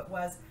step foot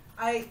was.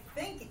 I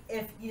think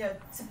if,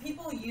 to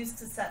people used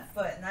to set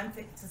foot, and I'm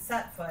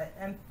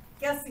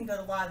guessing that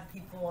a lot of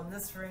people in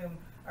this room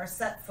are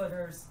set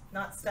footers,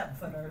 not step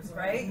footers,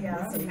 right?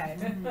 Yes, okay.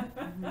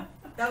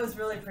 That was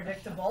really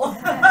predictable.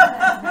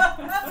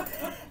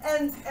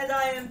 And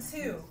I am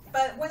too.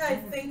 But when I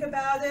think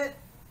about it,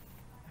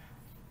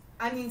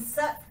 I mean,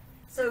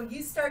 so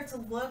you start to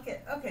look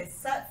at, okay,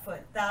 set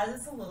foot, that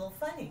is a little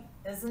funny,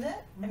 isn't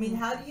it? I mean,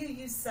 how do you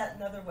use set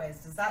in other ways?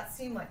 Does that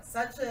seem like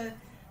such a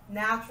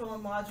natural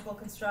and logical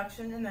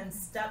construction? And then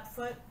step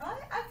foot,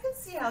 I can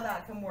see how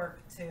that can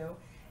work too.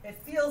 It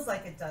feels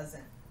like it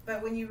doesn't.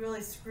 But when you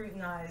really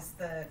scrutinize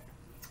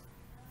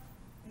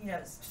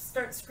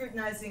start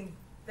scrutinizing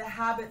the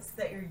habits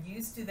that you're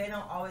used to, they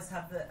don't always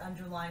have the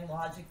underlying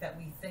logic that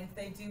we think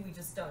they do. We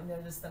just don't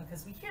notice them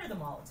because we hear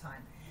them all the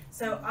time.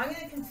 So I'm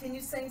going to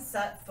continue saying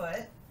set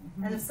foot,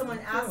 and if someone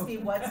asks me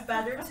what's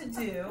better to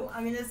do,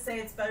 I'm going to say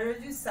it's better to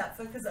do set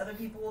foot because other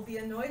people will be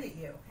annoyed at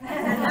you.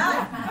 And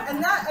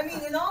that, I mean,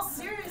 in all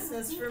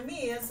seriousness, for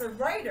me as a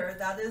writer,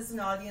 that is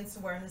an audience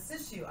awareness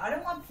issue. I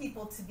don't want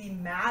people to be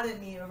mad at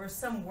me over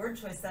some word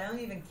choice that I don't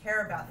even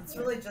care about. It's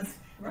really just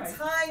a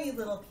tiny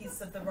little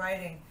piece of the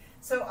writing.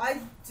 So I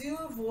do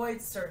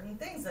avoid certain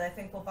things that I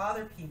think will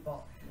bother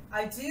people.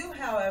 I do,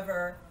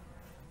 however,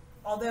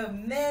 although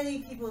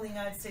many people in the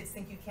United States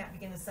think you can't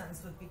begin a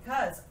sentence with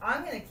because,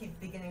 I'm going to keep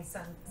beginning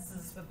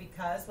sentences with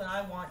because when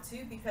I want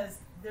to, because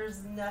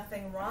there's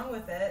nothing wrong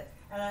with it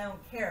and I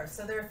don't care.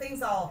 So there are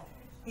things I'll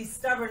be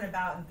stubborn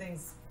about and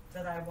things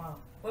that I won't.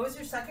 What was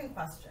your second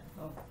question?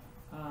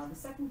 The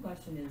second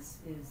question is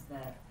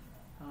that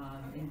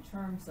in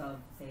terms of,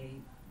 say,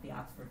 the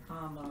Oxford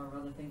comma or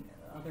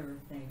other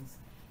things,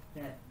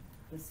 that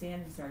the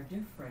standards are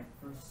different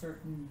for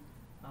certain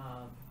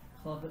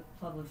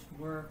published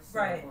works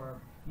or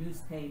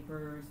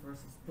newspapers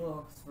versus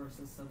books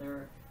so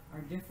there are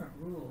different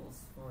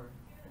rules for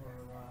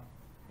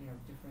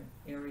different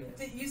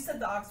areas. You said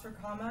the Oxford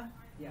comma?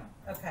 Yeah.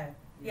 Okay.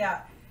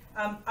 Yeah.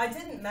 I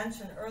didn't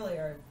mention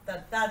earlier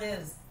that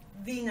is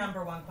the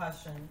number one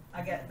question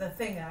I get, the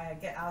thing that I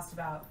get asked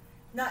about.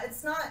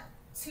 It's not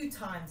 2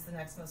 times the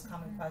next most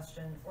common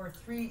question or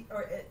 3,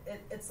 or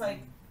it's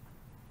like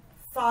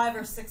 5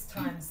 or 6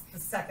 times the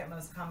second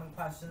most common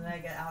question that I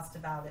get asked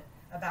about.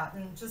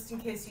 And just in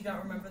case you don't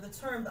remember the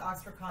term, the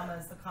Oxford comma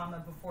is the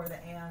comma before the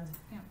and,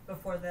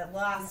 before the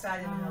last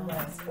item in the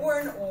list, or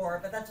an or,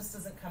 but that just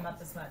doesn't come up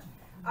as much.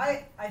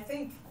 I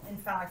think, in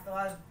fact, a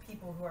lot of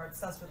people who are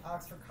obsessed with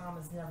Oxford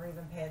commas never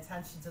even pay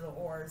attention to the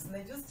ors, and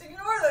they just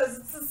ignore those.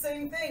 It's the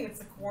same thing. It's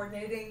a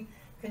coordinating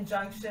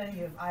conjunction.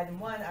 You have item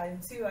 1, item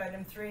 2,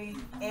 item 3,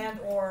 and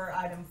or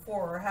item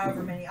 4, or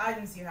however many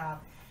items you have.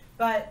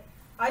 But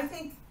I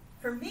think,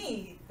 for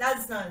me,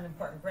 that's not an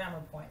important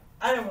grammar point.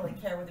 I don't really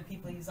care whether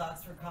people use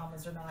Oxford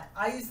commas or not.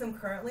 I use them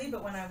currently,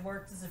 but when I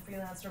worked as a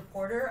freelance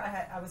reporter,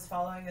 I was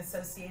following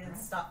Associated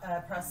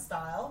Press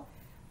style.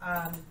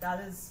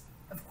 That is,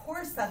 of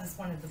course, that is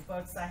one of the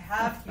books I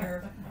have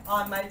here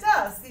on my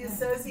desk, the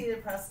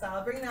Associated Press style.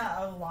 I bring that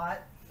out a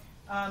lot.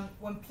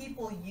 When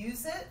people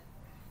use it,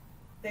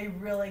 they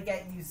really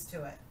get used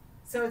to it.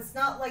 So it's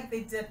not like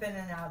they dip in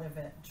and out of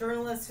it.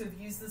 Journalists who have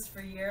used this for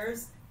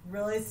years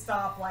really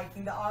stop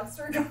liking the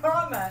Oxford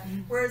comma,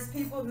 whereas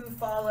people who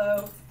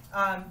follow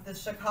the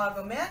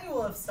Chicago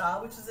Manual of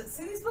Style, which is,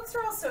 see, these books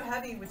are all so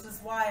heavy, which is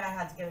why I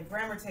had to get a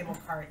grammar table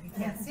cart. You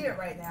can't see it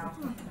right now.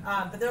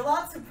 But there are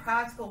lots of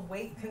practical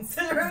weight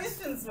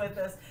considerations with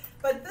this.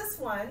 But this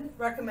one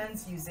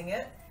recommends using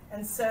it.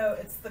 And so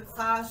it's the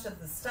clash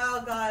of the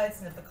style guides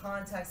and of the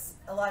context.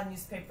 A lot of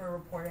newspaper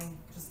reporting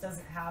just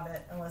doesn't have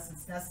it unless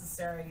it's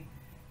necessary.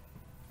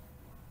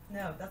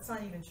 No, that's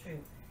not even true.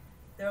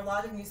 There are a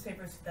lot of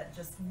newspapers that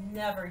just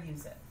never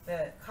use it.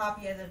 The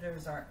copy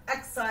editors are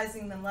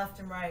excising them left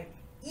and right,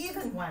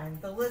 even when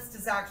the list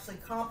is actually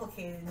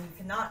complicated and you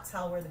cannot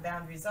tell where the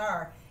boundaries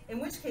are, in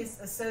which case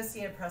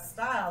Associated Press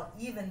style,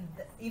 even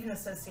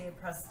Associated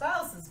Press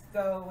style says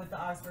go with the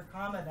Oxford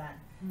comma then,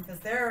 because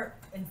they're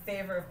in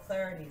favor of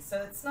clarity.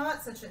 So it's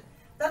not such a,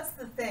 that's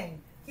the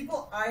thing.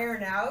 People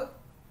iron out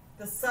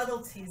the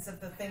subtleties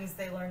of the things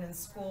they learn in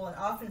school and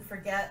often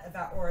forget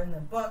about, or in the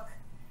book,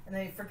 and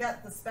they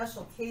forget the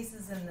special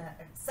cases and the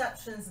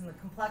exceptions and the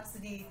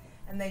complexity,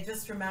 and they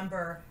just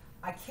remember,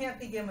 I can't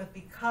begin with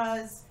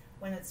because,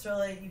 when it's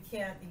really, you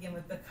can't begin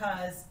with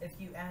because if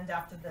you end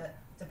after the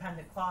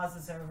dependent clause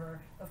is over.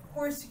 Of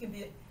course you can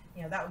be,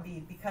 that would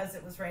be because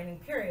it was raining,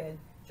 period.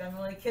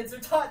 Generally kids are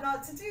taught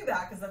not to do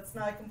that because that's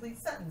not a complete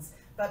sentence.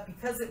 But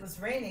because it was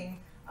raining,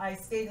 I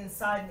stayed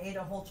inside and ate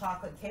a whole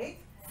chocolate cake.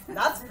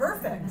 That's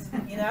perfect,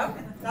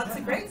 That's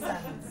a great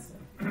sentence.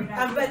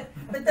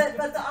 But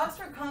the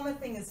Oxford comma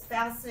thing is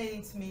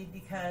fascinating to me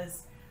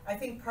because I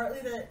think partly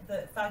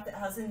the fact that it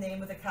has a name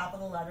with a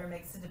capital letter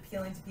makes it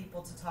appealing to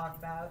people to talk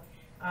about.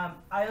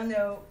 I don't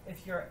know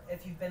if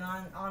you've been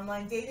on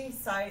online dating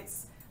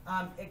sites.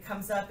 It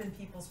comes up in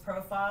people's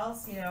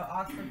profiles, you know,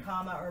 Oxford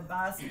comma or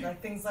bust,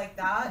 like things like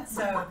that.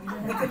 So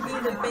it could be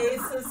the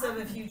basis of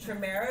a future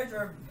marriage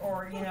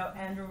or you know,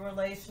 end a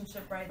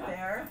relationship right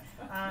there.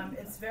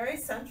 It's very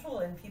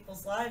central in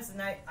people's lives,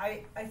 and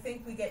I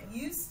think we get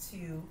used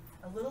to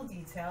a little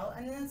detail,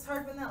 and then it's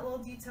hard when that little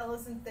detail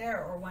isn't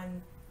there, or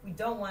when we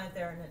don't want it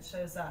there and it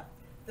shows up.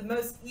 The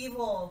most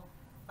evil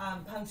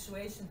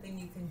punctuation thing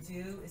you can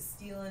do is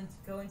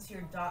go into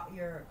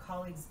your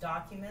colleagues'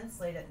 documents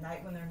late at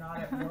night when they're not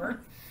at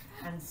work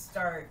and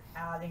start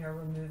adding or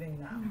removing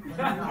them when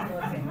they're not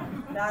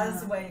looking. That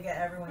is the way to get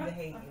everyone to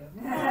hate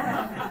you.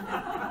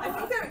 I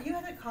think you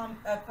had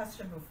a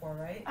question before,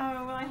 right?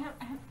 Oh, well, I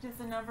have just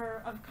a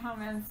number of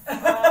comments.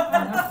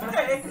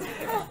 Okay.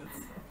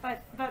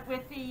 But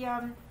with the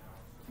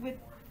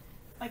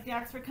like the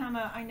Oxford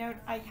comma, I know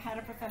I had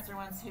a professor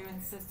once who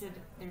insisted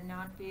there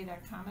not be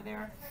that comma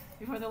there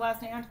before the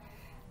last and.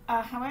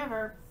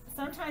 However,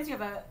 sometimes you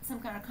have some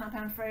kind of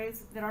compound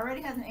phrase that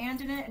already has an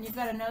and in it, and you've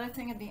got another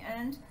thing at the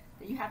end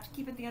that you have to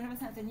keep at the end of a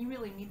sentence, and you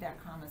really need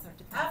that comma. So it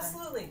depends.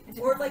 Absolutely.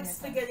 Or like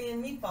spaghetti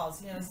and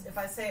meatballs. You know, if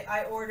I say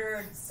I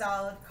ordered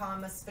salad,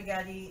 comma,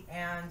 spaghetti,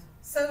 and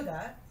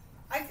soda,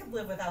 I could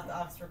live without the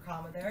Oxford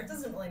comma there. It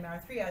doesn't really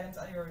matter. 3 items.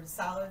 I ordered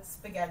salad,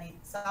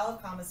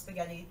 comma,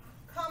 spaghetti,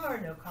 comma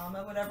or no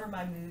comma, whatever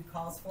my mood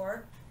calls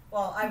for.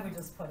 Well, I would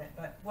just put it,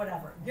 but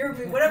whatever.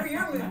 Whatever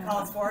your mood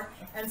calls for,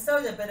 and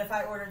soda. But if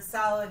I ordered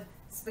salad,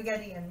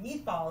 spaghetti, and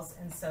meatballs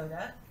and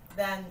soda,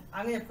 then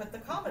I'm going to put the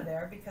comma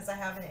there because I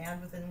have an and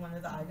within one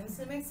of the items,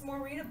 and it makes it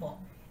more readable.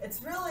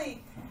 It's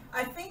really,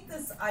 I think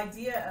this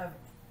idea of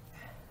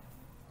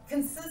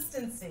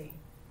consistency,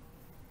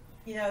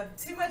 you know,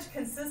 too much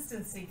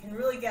consistency can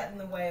really get in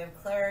the way of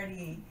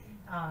clarity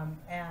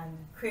and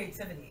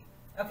creativity.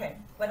 Okay,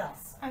 what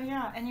else? Oh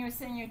yeah, and you were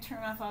saying you turn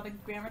off all the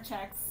grammar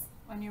checks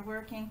when you're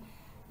working.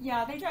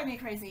 Yeah, they drive me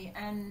crazy,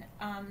 and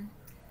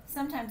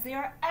sometimes they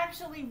are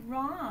actually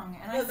wrong.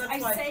 And No,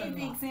 I say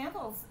the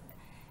examples,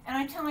 and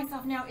I tell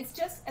myself now it's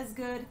just as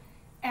good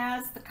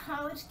as the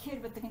college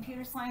kid with the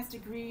computer science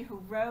degree who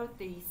wrote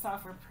the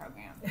software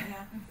program. You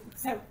know?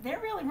 So they're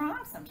really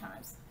wrong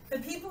sometimes. The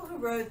people who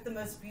wrote the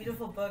most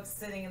beautiful books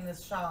sitting in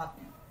this shop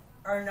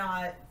are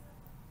not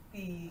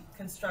the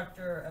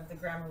constructor of the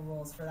grammar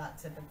rules for that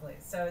typically.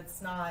 So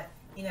it's not,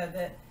 you know,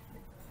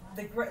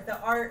 the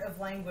art of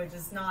language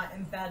is not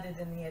embedded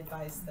in the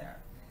advice there.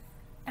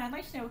 And I'd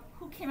like to know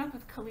who came up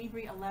with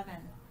Calibri 11.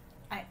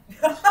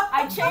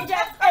 I change it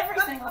every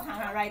single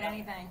time I write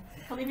anything.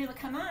 Calibri,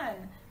 come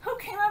on. Who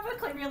came up with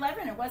Calibri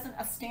 11? It wasn't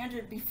a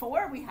standard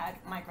before we had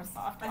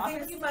Microsoft Office. I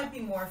think you might be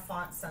more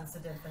font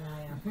sensitive than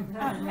I am.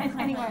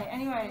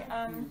 Anyway,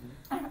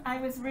 I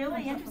was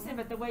really interested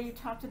with the way you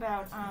talked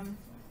about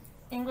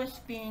English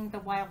being the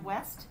Wild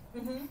West,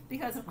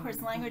 because of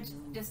course language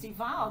just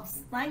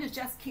evolves. Language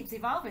just keeps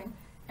evolving,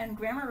 and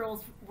grammar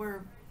rules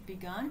were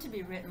begun to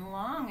be written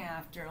long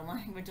after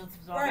language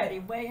was already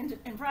way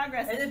in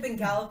progress. It had been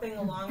galloping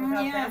along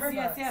without grammar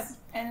books. Yes.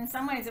 And in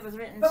some ways it was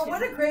written But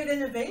what a great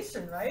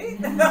innovation, right?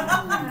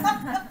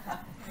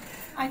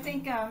 I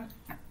think,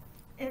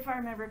 if I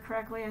remember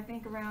correctly, I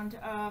think around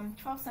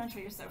 12th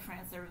century or so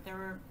France, there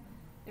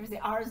was the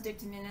ars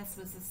dictaminis,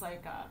 was this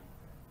like,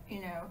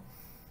 you know.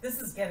 This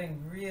is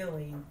getting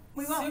really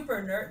We won't.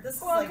 super nerd. This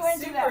is Well, like go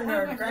into super that.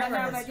 nerd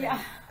grammar But history.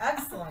 yeah.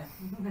 Excellent.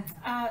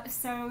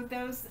 So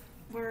those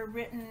were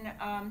written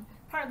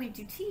partly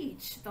to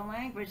teach the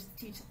language,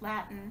 teach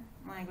Latin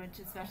language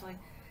especially.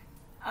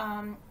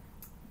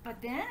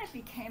 But then it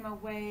became a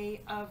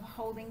way of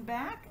holding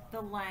back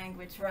the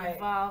language from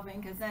evolving,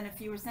 because then if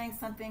you were saying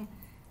something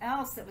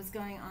else that was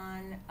going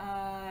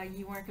on,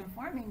 you weren't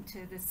conforming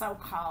to the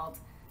so-called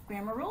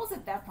grammar rules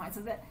at that point.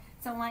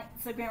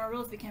 So grammar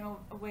rules became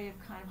a way of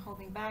kind of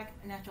holding back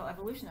a natural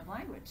evolution of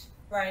language.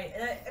 Right.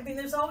 And I mean,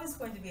 there's always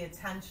going to be a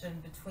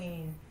tension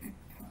between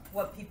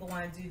what people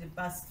want to do to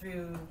bust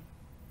through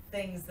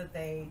things that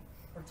they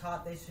were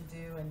taught they should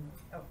do. And,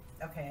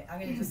 okay, I'm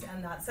going to just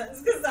end that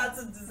sentence because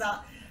that's a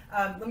disaster.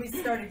 Let me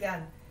start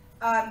again.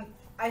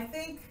 I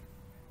think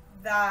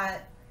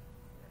that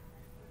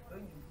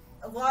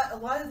a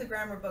lot of the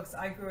grammar books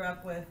I grew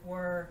up with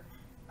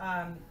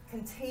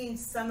contained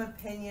some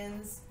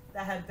opinions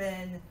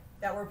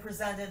that were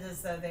presented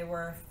as though they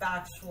were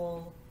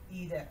factual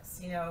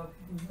edicts, you know,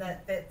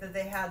 that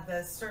they had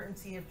the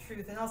certainty of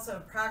truth and also a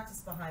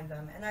practice behind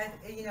them. And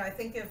I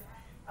think if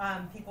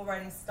people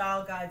writing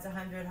style guides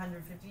 100,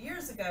 150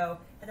 years ago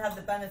had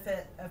the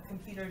benefit of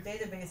computer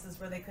databases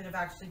where they could have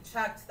actually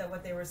checked that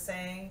what they were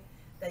saying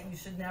that you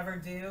should never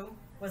do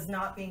was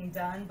not being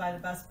done by the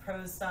best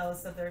prose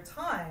stylists of their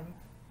time.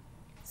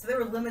 So they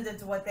were limited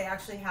to what they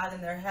actually had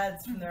in their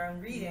heads from their own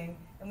reading,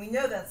 and we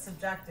know that's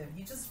subjective.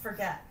 You just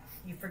forget.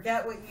 You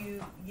forget what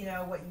you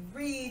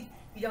read.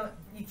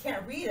 You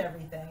can't read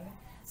everything.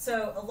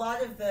 So a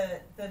lot of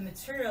the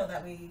material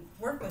that we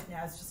work with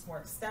now is just more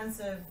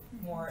extensive,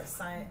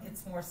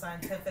 it's more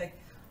scientific.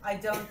 I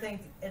don't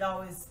think it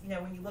always,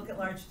 when you look at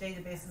large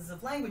databases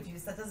of language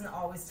use, that doesn't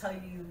always tell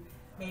you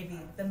maybe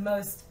the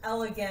most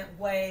elegant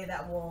way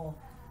that will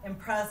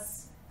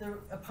impress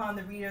upon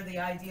the reader the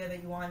idea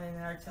that you want in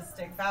an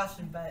artistic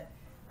fashion, but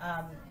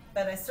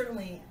I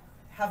certainly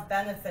have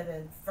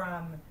benefited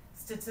from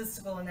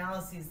statistical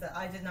analyses that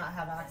I did not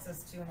have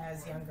access to when I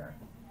was younger.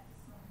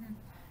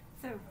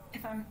 So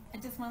if I'm,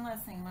 just one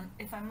last thing,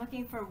 if I'm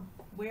looking for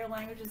where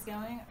language is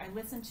going, I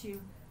listen to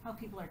how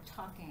people are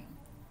talking.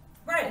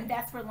 Right. And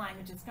that's where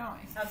language is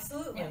going.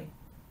 Absolutely. Yeah.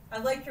 I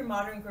like your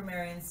modern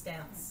grammarian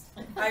stance.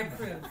 I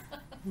approve.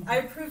 I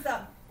approve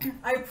that.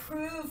 I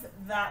approve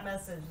that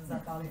message. Is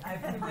that Bobby? I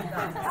approve of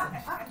that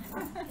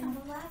message. In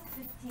the last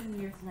 15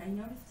 years, and I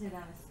noticed it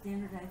on a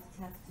standardized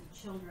test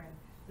to children,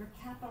 they're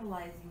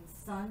capitalizing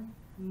sun,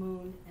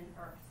 moon, and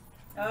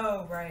earth.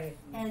 Oh, right.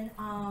 And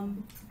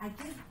I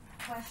did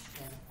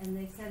question, and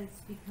they said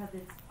it's because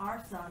it's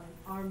our sun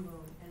and our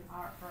moon and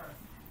our earth.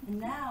 And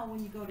now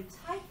when you go to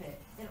type it,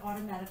 it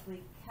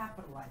automatically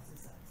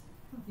capitalizes it.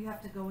 You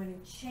have to go in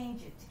and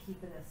change it to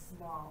keep it a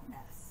small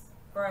s.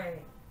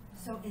 Right.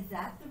 So is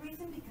that the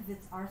reason? Because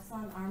it's our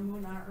sun, our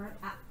moon, our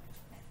earth?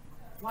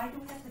 Why do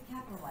we have to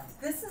capitalize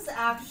it? This is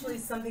actually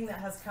something that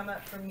has come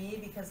up for me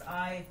because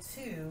I,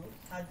 too,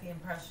 had the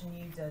impression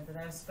you did that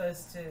I was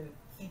supposed to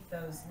keep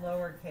those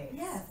lowercase.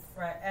 Yes.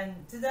 Right. And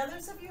did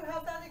others of you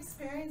have that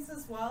experience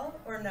as well?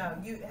 Or no?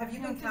 Have you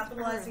been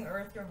capitalizing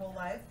earth your whole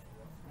life?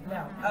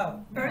 No.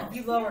 Oh, Earth.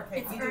 you lowercase.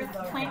 It's You do earth,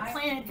 lowercase.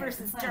 planet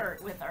versus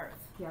dirt with earth.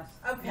 Yes.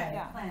 Okay.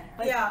 Yeah. Planet.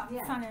 But Yeah.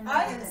 sun and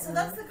moon. So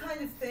that's the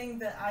kind of thing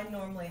that I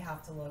normally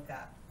have to look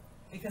at,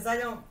 because I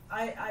don't.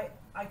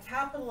 I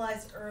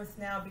capitalize Earth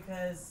now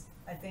because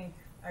I think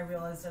I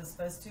realized I was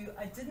supposed to.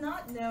 I did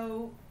not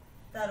know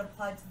that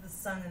applied to the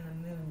sun and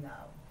the moon,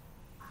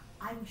 though.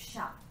 I was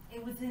shocked.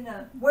 It was in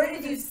a. Where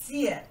did you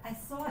see it? I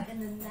saw it in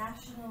the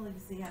national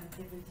exam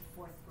given to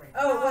 4th grade.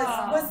 Oh,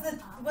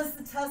 was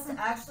the test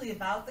actually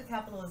about the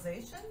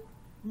capitalization?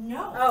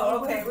 No.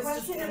 Oh, okay, a it was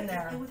just question, in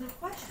there. It was a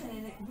question,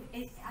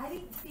 and I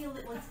didn't feel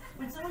it was.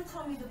 When someone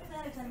told me the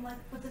planets, I'm like,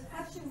 but the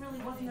question really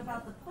wasn't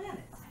about the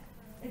planets.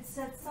 It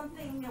said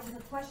something. There was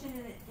a question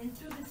in it, and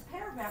through this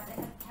paragraph,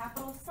 they had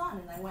capital sun,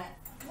 and I went,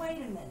 wait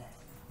a minute,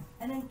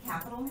 and then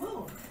capital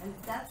moon, and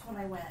that's when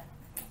I went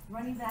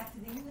running back to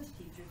the English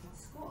teachers in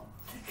school.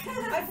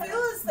 I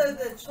feel as though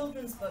the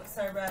children's books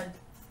I read.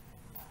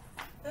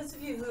 Those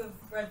of you who have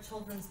read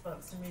children's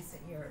books in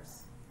recent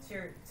years,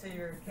 to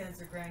your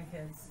kids or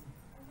grandkids,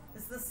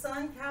 is the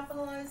sun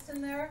capitalized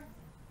in there?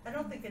 I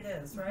don't think it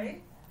is,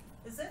 right?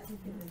 Is it?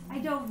 I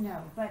don't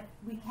know, but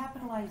we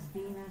capitalize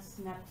Venus,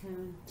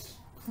 Neptune,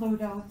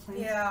 Pluto,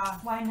 please. Yeah.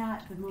 Why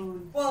not the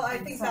moon? Well, I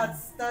and think sun?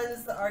 that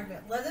is the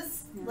argument. Let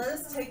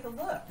us take a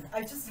look.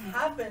 I just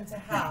happen to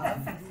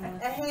have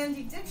a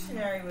handy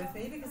dictionary with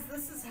me because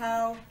this is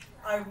how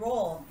I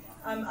roll.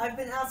 I've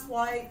been asked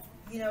why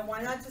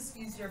not just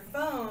use your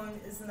phone?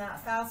 Isn't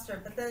that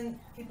faster? But then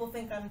people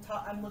think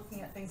I'm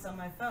looking at things on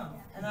my phone,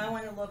 and I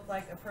want to look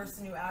like a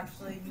person who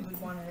actually you would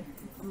want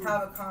to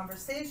have a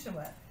conversation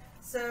with.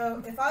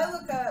 So if I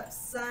look up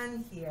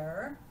sun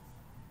here,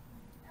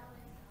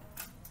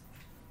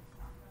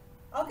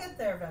 I'll get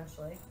there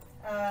eventually.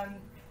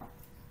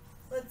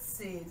 Let's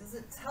see, does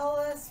it tell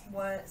us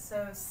what,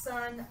 so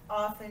sun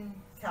often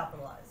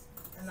capitalized,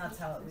 and that's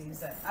how it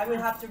leaves it. I would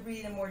have to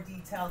read in more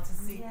detail to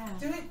see. Yeah.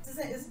 Do we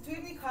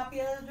have any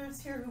copy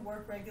editors here who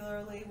work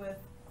regularly with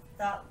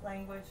that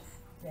language?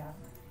 Yeah.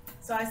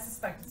 So I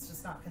suspect it's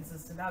just not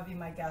consistent. That would be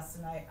my guess,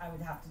 and I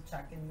would have to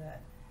check in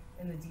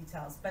the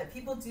details. But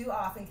people do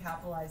often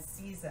capitalize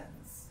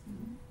seasons,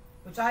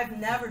 which I've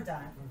never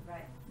done,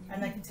 Right.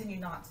 and I continue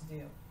not to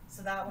do.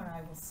 So that one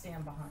I will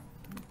stand behind.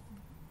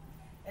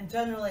 And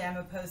generally, I'm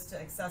opposed to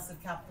excessive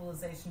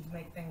capitalization to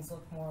make things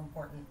look more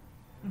important.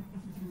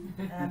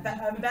 And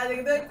I'm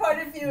betting that quite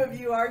a few of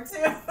you are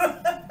too.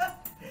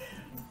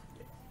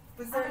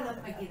 Was there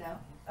another? Mikey, though.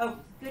 Oh,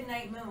 Good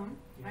night, moon.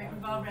 Right,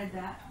 we've all read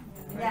that.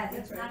 Yeah,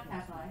 it's not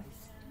capitalized.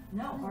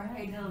 No, or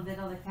hey diddle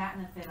diddle, the cat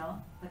and the fiddle,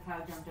 the cow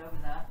jumped over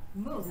the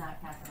moon's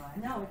not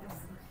capitalized. No, it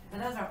isn't.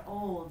 But those are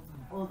old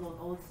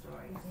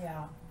stories.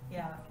 yeah,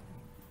 yeah.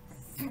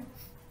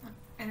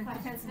 And it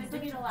depends. This will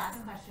be the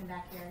last question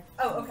back here.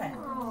 Oh, okay.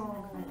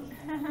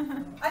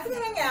 I can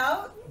hang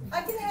out.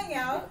 I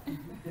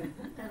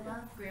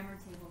love Grammar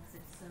table because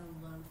it's so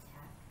low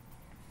tech.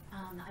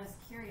 I was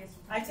curious.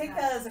 I take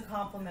that as a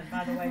compliment,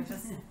 by the way.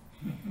 Just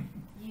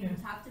You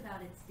talked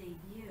about its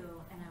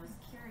debut, and I was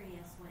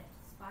curious what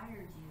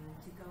inspired you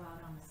to go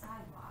out on the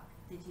sidewalk.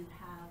 Did you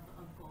have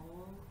a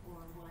goal,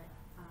 or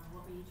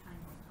what were you trying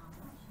to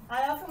accomplish?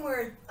 I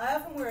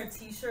often wear a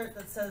T-shirt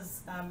that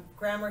says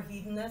 "Grammar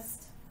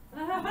Hedonist."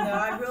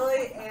 I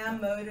really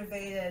am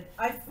motivated.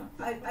 I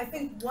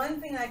think one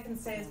thing I can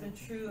say has been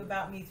true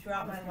about me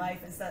throughout my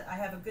life is that I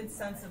have a good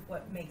sense of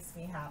what makes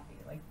me happy.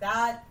 Like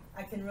that,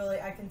 I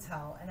can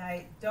tell. And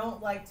I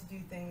don't like to do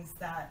things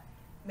that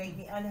make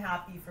me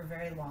unhappy for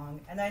very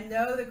long. And I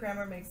know that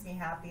grammar makes me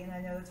happy, and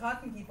I know that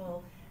talking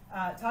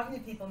to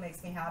people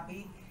makes me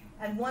happy.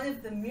 And one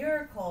of the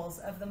miracles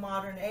of the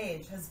modern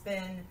age has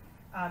been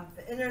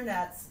the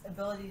internet's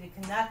ability to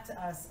connect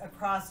us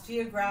across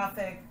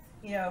geographic,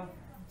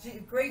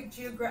 great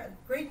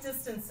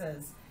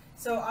distances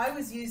So I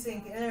was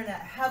using the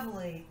internet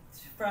heavily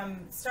from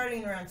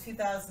starting around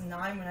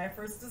 2009 when I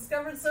first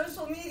discovered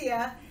social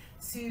media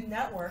to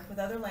network with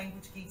other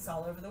language geeks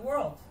all over the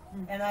world.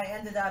 And I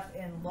ended up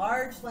in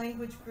large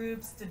language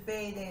groups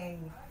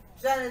debating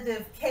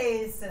genitive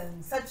case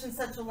and such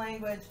a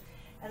language.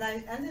 And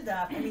I ended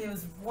up, I mean, it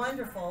was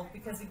wonderful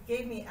because it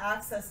gave me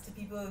access to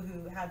people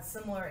who had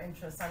similar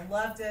interests. I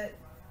loved it.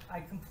 I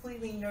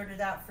completely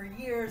nerded out for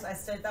years.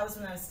 That was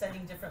when I was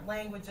studying different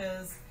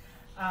languages.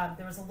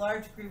 There was a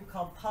large group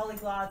called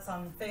Polyglots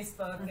on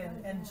Facebook,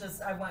 and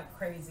just, I went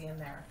crazy in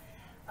there.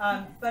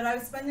 But I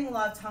was spending a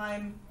lot of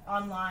time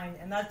online,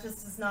 and that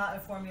just is not a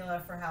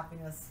formula for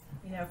happiness,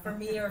 you know, for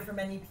me or for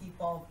many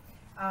people.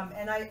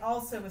 And I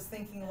also was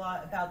thinking a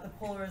lot about the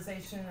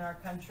polarization in our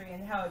country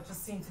and how it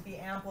just seemed to be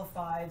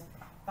amplified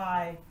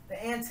by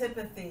the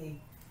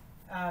antipathy,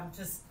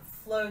 just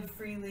flowed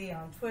freely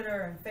on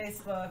Twitter and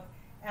Facebook.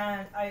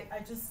 And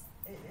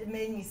it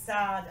made me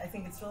sad. I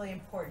think it's really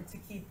important to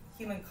keep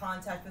human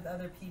contact with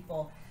other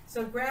people.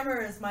 So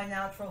grammar is my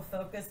natural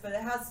focus, but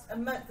it has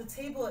the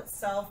table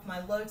itself,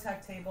 my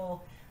low-tech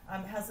table,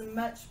 has a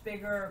much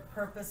bigger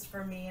purpose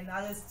for me, and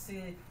that is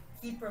to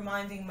keep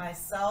reminding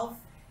myself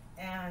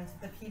and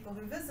the people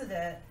who visit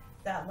it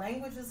that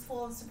language is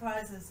full of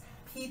surprises,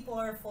 people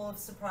are full of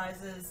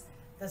surprises,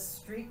 the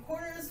street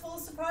corner is full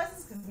of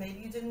surprises because maybe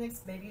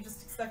you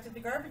just expected the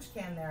garbage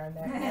can there, and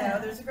there, you know,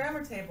 there's a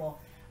grammar table,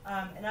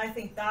 and I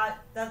think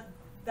that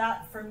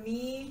for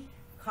me,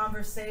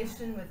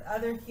 conversation with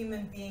other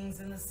human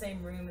beings in the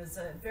same room is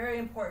a very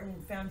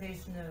important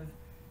foundation of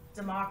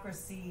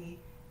democracy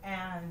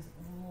and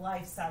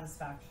life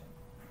satisfaction.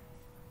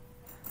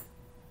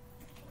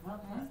 Well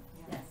done.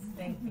 Yes.